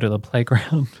go to the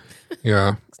playground.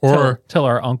 Yeah. Or till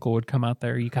our uncle would come out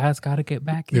there. You guys got to get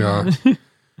back in. Yeah.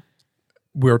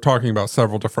 we were talking about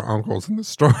several different uncles in the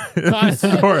story.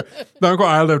 The uncle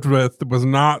I lived with was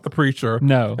not the preacher.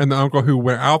 No. And the uncle who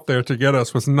went out there to get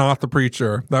us was not the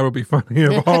preacher. That would be funny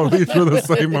if all of these were the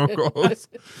same uncles.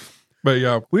 But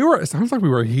yeah, it sounds like we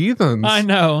were heathens. I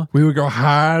know. We would go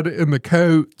hide in the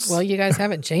coats. Well, you guys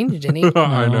haven't changed any.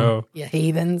 I know. You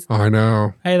heathens. I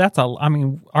know. Hey, I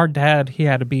mean, our dad, he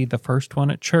had to be the first one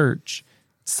at church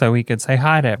so he could say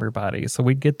hi to everybody. So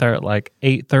we'd get there at like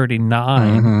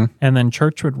 8:39, and then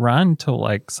church would run till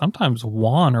like sometimes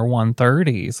 1 or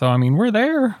 1:30. So, I mean, we're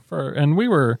there and we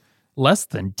were less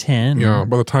than 10. Yeah.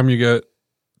 By the time you get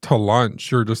to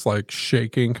lunch, you're just like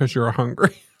shaking because you're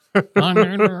hungry.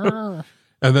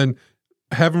 And then,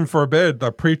 heaven forbid,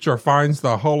 the preacher finds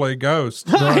the Holy Ghost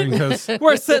during his.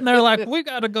 We're sitting there like, we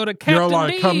got to go to Captain You're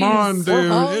like, D's. come on, We're dude. It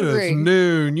hungry. is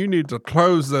noon. You need to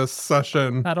close this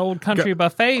session. That old country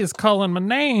buffet is calling my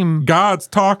name. God's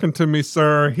talking to me,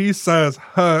 sir. He says,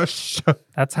 hush,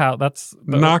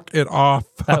 knock it off.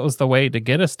 That was the way to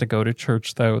get us to go to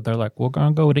church, though. They're like, we're going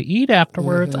to go to eat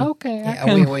afterwards. Okay. I Yeah,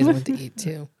 can- we always went to eat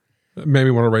too. Made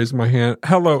me want to raise my hand.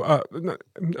 Hello,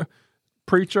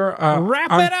 preacher.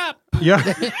 Wrap it up.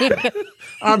 Yeah.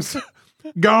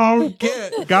 Go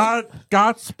get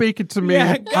God's speaking to me.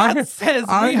 Yeah, God says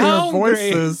I we hear hungry.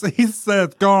 voices. He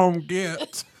says, go on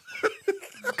get.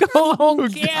 Go on,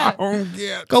 get. Go on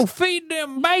get. Go feed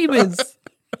them babies.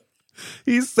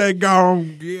 He said, go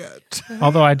on get.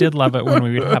 Although I did love it when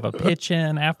we would have a pitch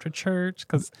in after church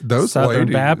because Those Southern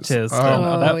ladies. Baptist,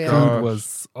 Oh, that yeah. food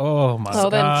was, oh my Oh,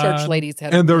 them God. church ladies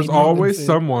had. And there's made more than always food.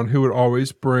 someone who would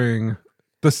always bring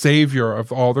the savior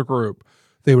of all the group.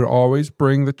 They would always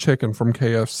bring the chicken from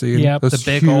KFC. And Yep, the those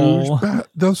big huge ol'-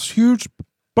 those huge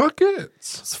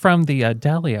buckets. It's from the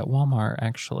deli at Walmart,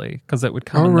 actually, because it would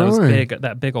come in those really?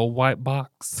 that big old white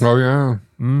box. Oh yeah.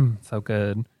 So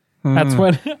good. That's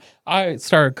when I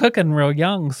started cooking real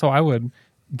young, so I would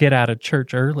get out of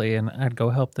church early and I'd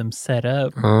go help them set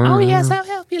up. Oh, yes, I'll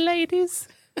help you, ladies.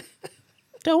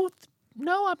 No,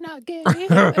 I'm not gay.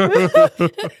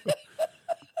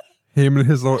 Him and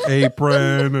his little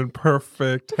apron and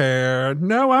perfect hair.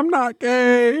 No, I'm not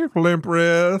gay. Limp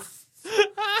wrists.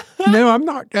 No, I'm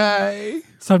not gay.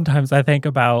 Sometimes I think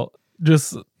about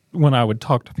just when I would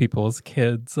talk to people as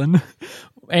kids, and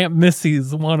Aunt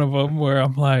Missy's one of them where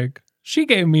I'm like, she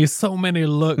gave me so many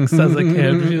looks as a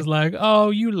kid. She's like, oh,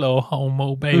 you little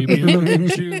homo baby. Look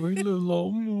at you, you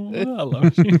little homo. I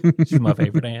love you. She's my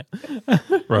favorite aunt.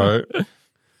 Right.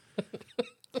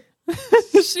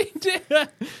 She did.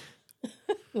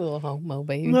 Little homo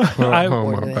baby. I-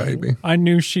 Oh, my thing. baby. I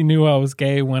knew she knew I was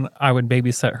gay when I would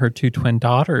babysit her two twin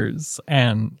daughters,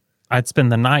 and I'd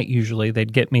spend the night usually.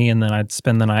 They'd get me, and then I'd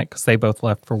spend the night because they both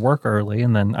left for work early,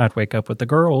 and then I'd wake up with the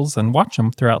girls and watch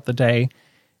them throughout the day.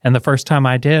 And the first time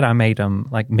I did, I made them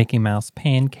like Mickey Mouse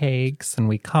pancakes, and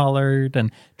we colored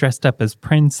and dressed up as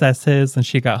princesses. And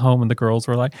she got home and the girls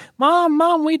were like,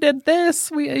 Mom, we did this.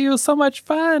 It was so much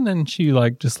fun. And she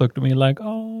like just looked at me like,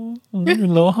 oh, you're a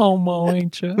little homo,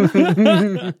 ain't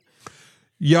you?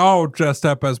 Y'all dressed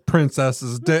up as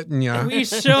princesses, didn't ya? We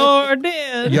sure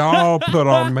did. Y'all put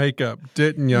on makeup,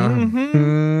 didn't ya?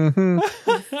 Mm-hmm.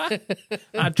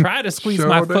 I tried to squeeze Sure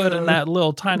my foot did. in that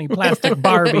little tiny plastic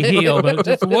Barbie heel, but it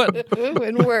just wouldn't. It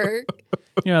wouldn't work.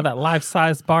 You know, that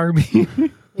life-size Barbie.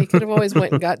 You could have always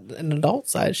went and got an adult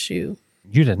size shoe.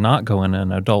 You did not go in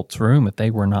an adult's room if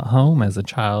they were not home as a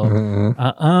child.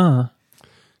 Mm-hmm.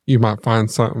 You might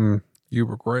find something you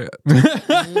regret.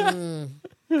 Yeah.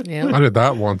 I did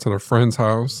that once at a friend's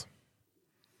house.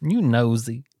 You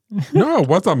nosy. No, it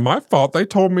wasn't my fault. They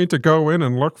told me to go in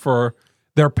and look for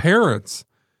their parents.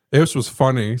 This was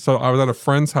funny. So I was at a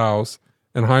friend's house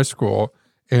in high school,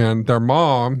 and their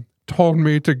mom told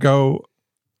me to go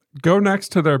next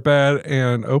to their bed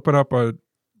and open up a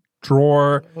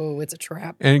drawer Oh, it's a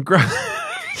trap. and grab.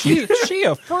 She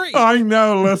a freak. I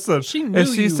know. Listen, She knew and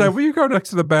she you. said, "Will you go next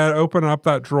to the bed, open up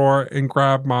that drawer, and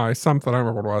grab my something?" I don't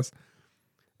remember what it was.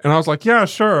 And I was like, "Yeah,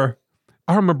 sure."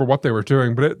 I don't remember what they were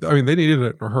doing, but they needed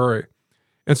it in a hurry.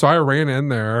 And so I ran in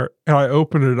there and I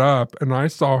opened it up and I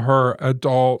saw her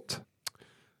adult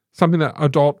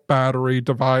battery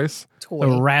device. Toy.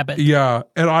 The rabbit. Yeah.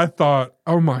 And I thought,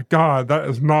 oh my God, that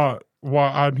is not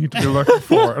what I need to be looking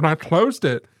for. And I closed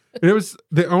it. And it was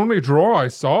the only drawer I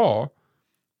saw.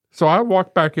 So I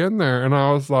walked back in there and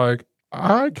I was like,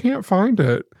 I can't find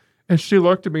it. And she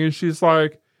looked at me and she's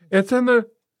like, it's in the,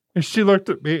 and she looked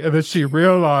at me and then she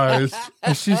realized,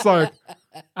 and she's like,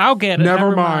 I'll get it.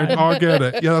 never mind, I'll get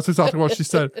it. Yeah, that's exactly what she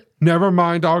said. Never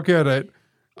mind, I'll get it.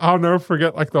 I'll never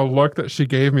forget like the look that she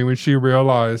gave me when she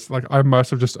realized like I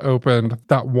must have just opened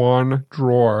that one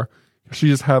drawer. She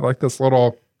just had like this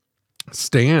little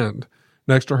stand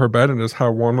next to her bed and just had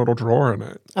one little drawer in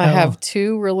it. I have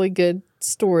two really good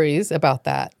stories about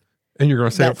that. And you're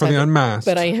going to save it for the unmasked.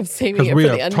 But I am saving because it we for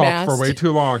the have unmasked. talked for way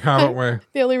too long, haven't we?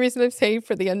 The only reason I've saved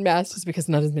for the unmasked is because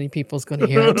not as many people's going to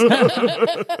hear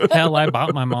it. Hell, I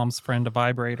bought my mom's friend a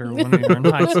vibrator when we were in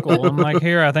high school. I'm like,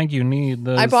 here, I think you need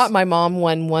this. I bought my mom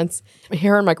one once.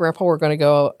 Her and my grandpa were going to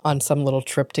go on some little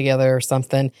trip together or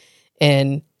something.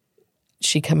 And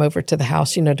she come over to the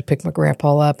house, to pick my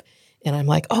grandpa up. And I'm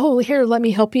like, oh, here, let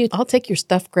me help you. I'll take your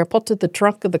stuff, grandpa, to the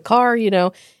trunk of the car,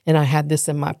 And I had this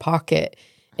in my pocket.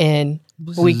 And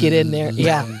we get in there.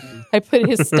 Yeah. I put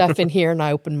his stuff in here and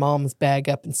I open mom's bag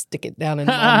up and stick it down in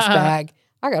mom's bag.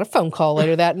 I got a phone call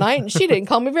later that night and she didn't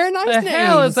call me very nice the names.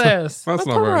 hell is this? That's I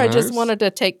not told her very I just nice. wanted to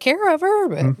take care of her.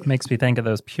 But Makes me think of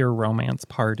those pure romance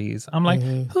parties. I'm like,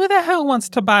 who the hell wants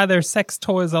to buy their sex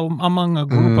toys among a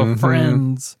group of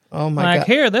friends? oh my Like, God.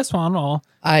 here, this one.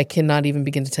 I cannot even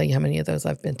begin to tell you how many of those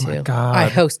I've been to. My God. I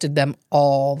hosted them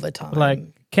all the time. Like,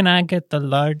 can I get the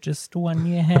largest one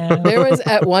you have? There was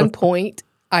at one point,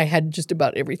 I had just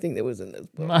about everything that was in this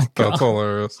book. My God. That's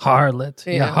hilarious. Harlot.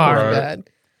 Yeah, Yeah, it was harlot. bad.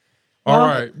 All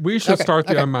right. We should Okay, start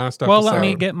the okay. unmasked episode. Well, let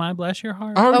me get my bless your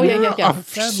heart. Oh, yeah.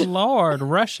 Good Lord,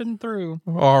 rushing through.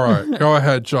 All right. Go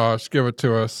ahead, Josh. Give it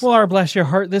to us. Well, our bless your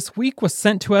heart this week was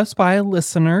sent to us by a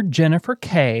listener, Jennifer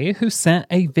K., who sent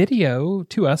a video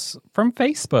to us from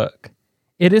Facebook.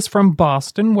 It is from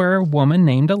Boston, where a woman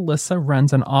named Alyssa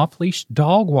runs an off-leash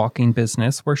dog walking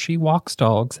business where she walks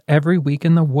dogs every week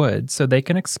in the woods so they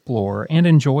can explore and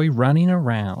enjoy running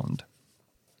around.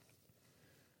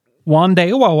 One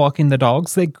day, while walking the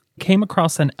dogs, they came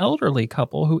across an elderly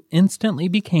couple who instantly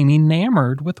became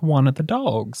enamored with one of the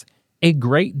dogs, a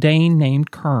Great Dane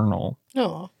named Colonel.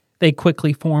 Oh, They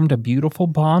quickly formed a beautiful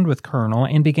bond with Colonel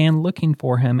and began looking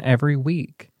for him every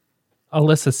week.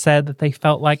 Alyssa said that they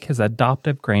felt like his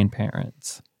adoptive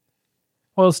grandparents.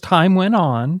 Well, as time went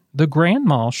on, the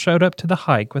grandma showed up to the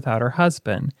hike without her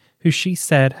husband, who she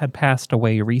said had passed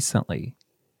away recently.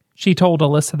 She told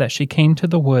Alyssa that she came to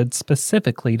the woods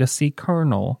specifically to see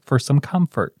Colonel for some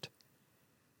comfort.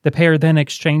 The pair then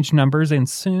exchanged numbers, and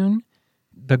soon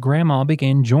the grandma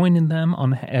began joining them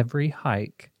on every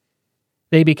hike.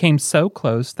 They became so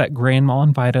close that Grandma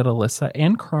invited Alyssa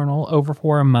and Colonel over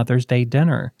for a Mother's Day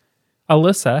dinner.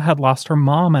 Alyssa had lost her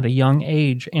mom at a young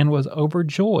age and was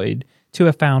overjoyed to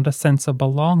have found a sense of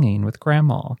belonging with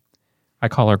Grandma. I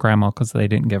call her Grandma because they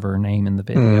didn't give her a name in the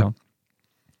video.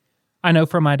 I know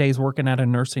from my days working at a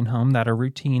nursing home that a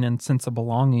routine and sense of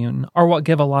belonging are what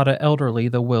give a lot of elderly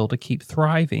the will to keep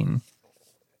thriving.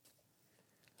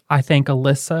 I thank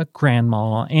Alyssa,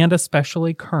 Grandma, and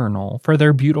especially Colonel for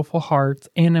their beautiful hearts,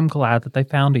 and am glad that they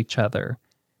found each other.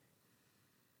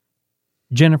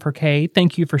 Jennifer K.,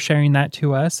 thank you for sharing that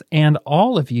to us. And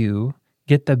all of you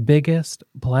get the biggest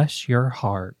bless your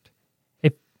heart.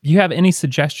 If you have any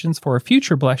suggestions for a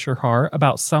future bless your heart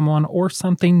about someone or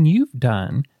something you've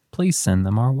done, please send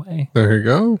them our way. There you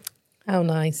go. How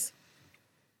nice.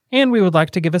 And we would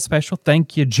like to give a special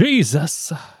thank you,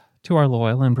 Jesus, to our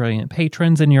loyal and brilliant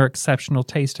patrons and your exceptional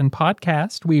taste in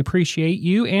podcast. We appreciate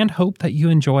you and hope that you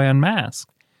enjoy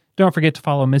Unmasked. Don't forget to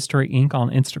follow Mystery Inc. on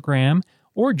Instagram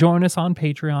or join us on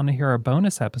Patreon to hear our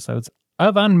bonus episodes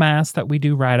of Unmasked that we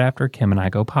do right after Kim and I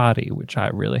go potty, which I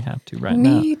really have to right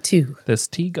now. Me too. This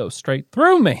tea goes straight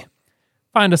through me.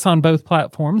 Find us on both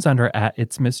platforms under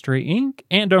 @It'sMysteryInc.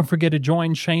 And don't forget to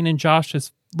join Shane and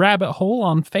Josh's Rabbit Hole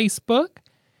on Facebook.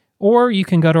 Or you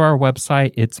can go to our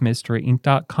website,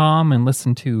 itsmysteryinc.com, and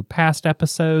listen to past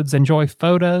episodes, enjoy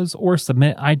photos, or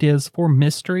submit ideas for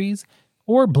mysteries,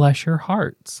 or bless your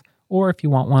hearts. Or if you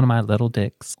want one of my little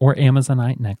dicks, or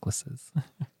Amazonite necklaces.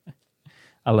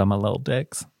 I love my little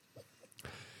dicks.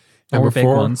 Or big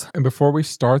ones. And before we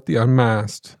start the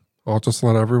Unmasked, I'll just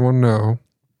let everyone know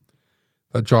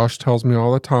that Josh tells me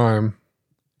all the time,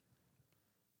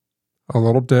 a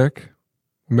little dick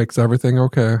makes everything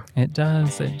okay. It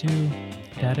does. It do.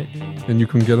 That it do. And you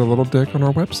can get a little dick on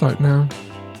our website now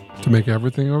to make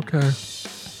everything okay.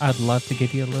 I'd love to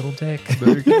give you a little dick.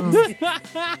 There you go.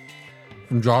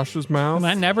 From Josh's mouth. And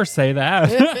I never say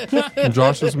that. From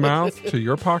Josh's mouth to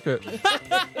your pocket.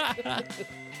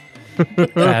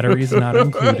 Batteries not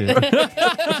included.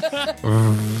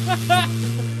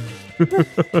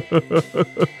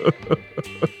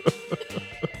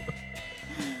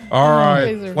 All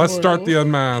You guys right, are let's start horrible. the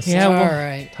Unmasked. Yeah, All we'll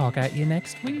right. talk at you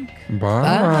next week. Bye.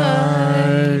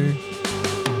 Bye.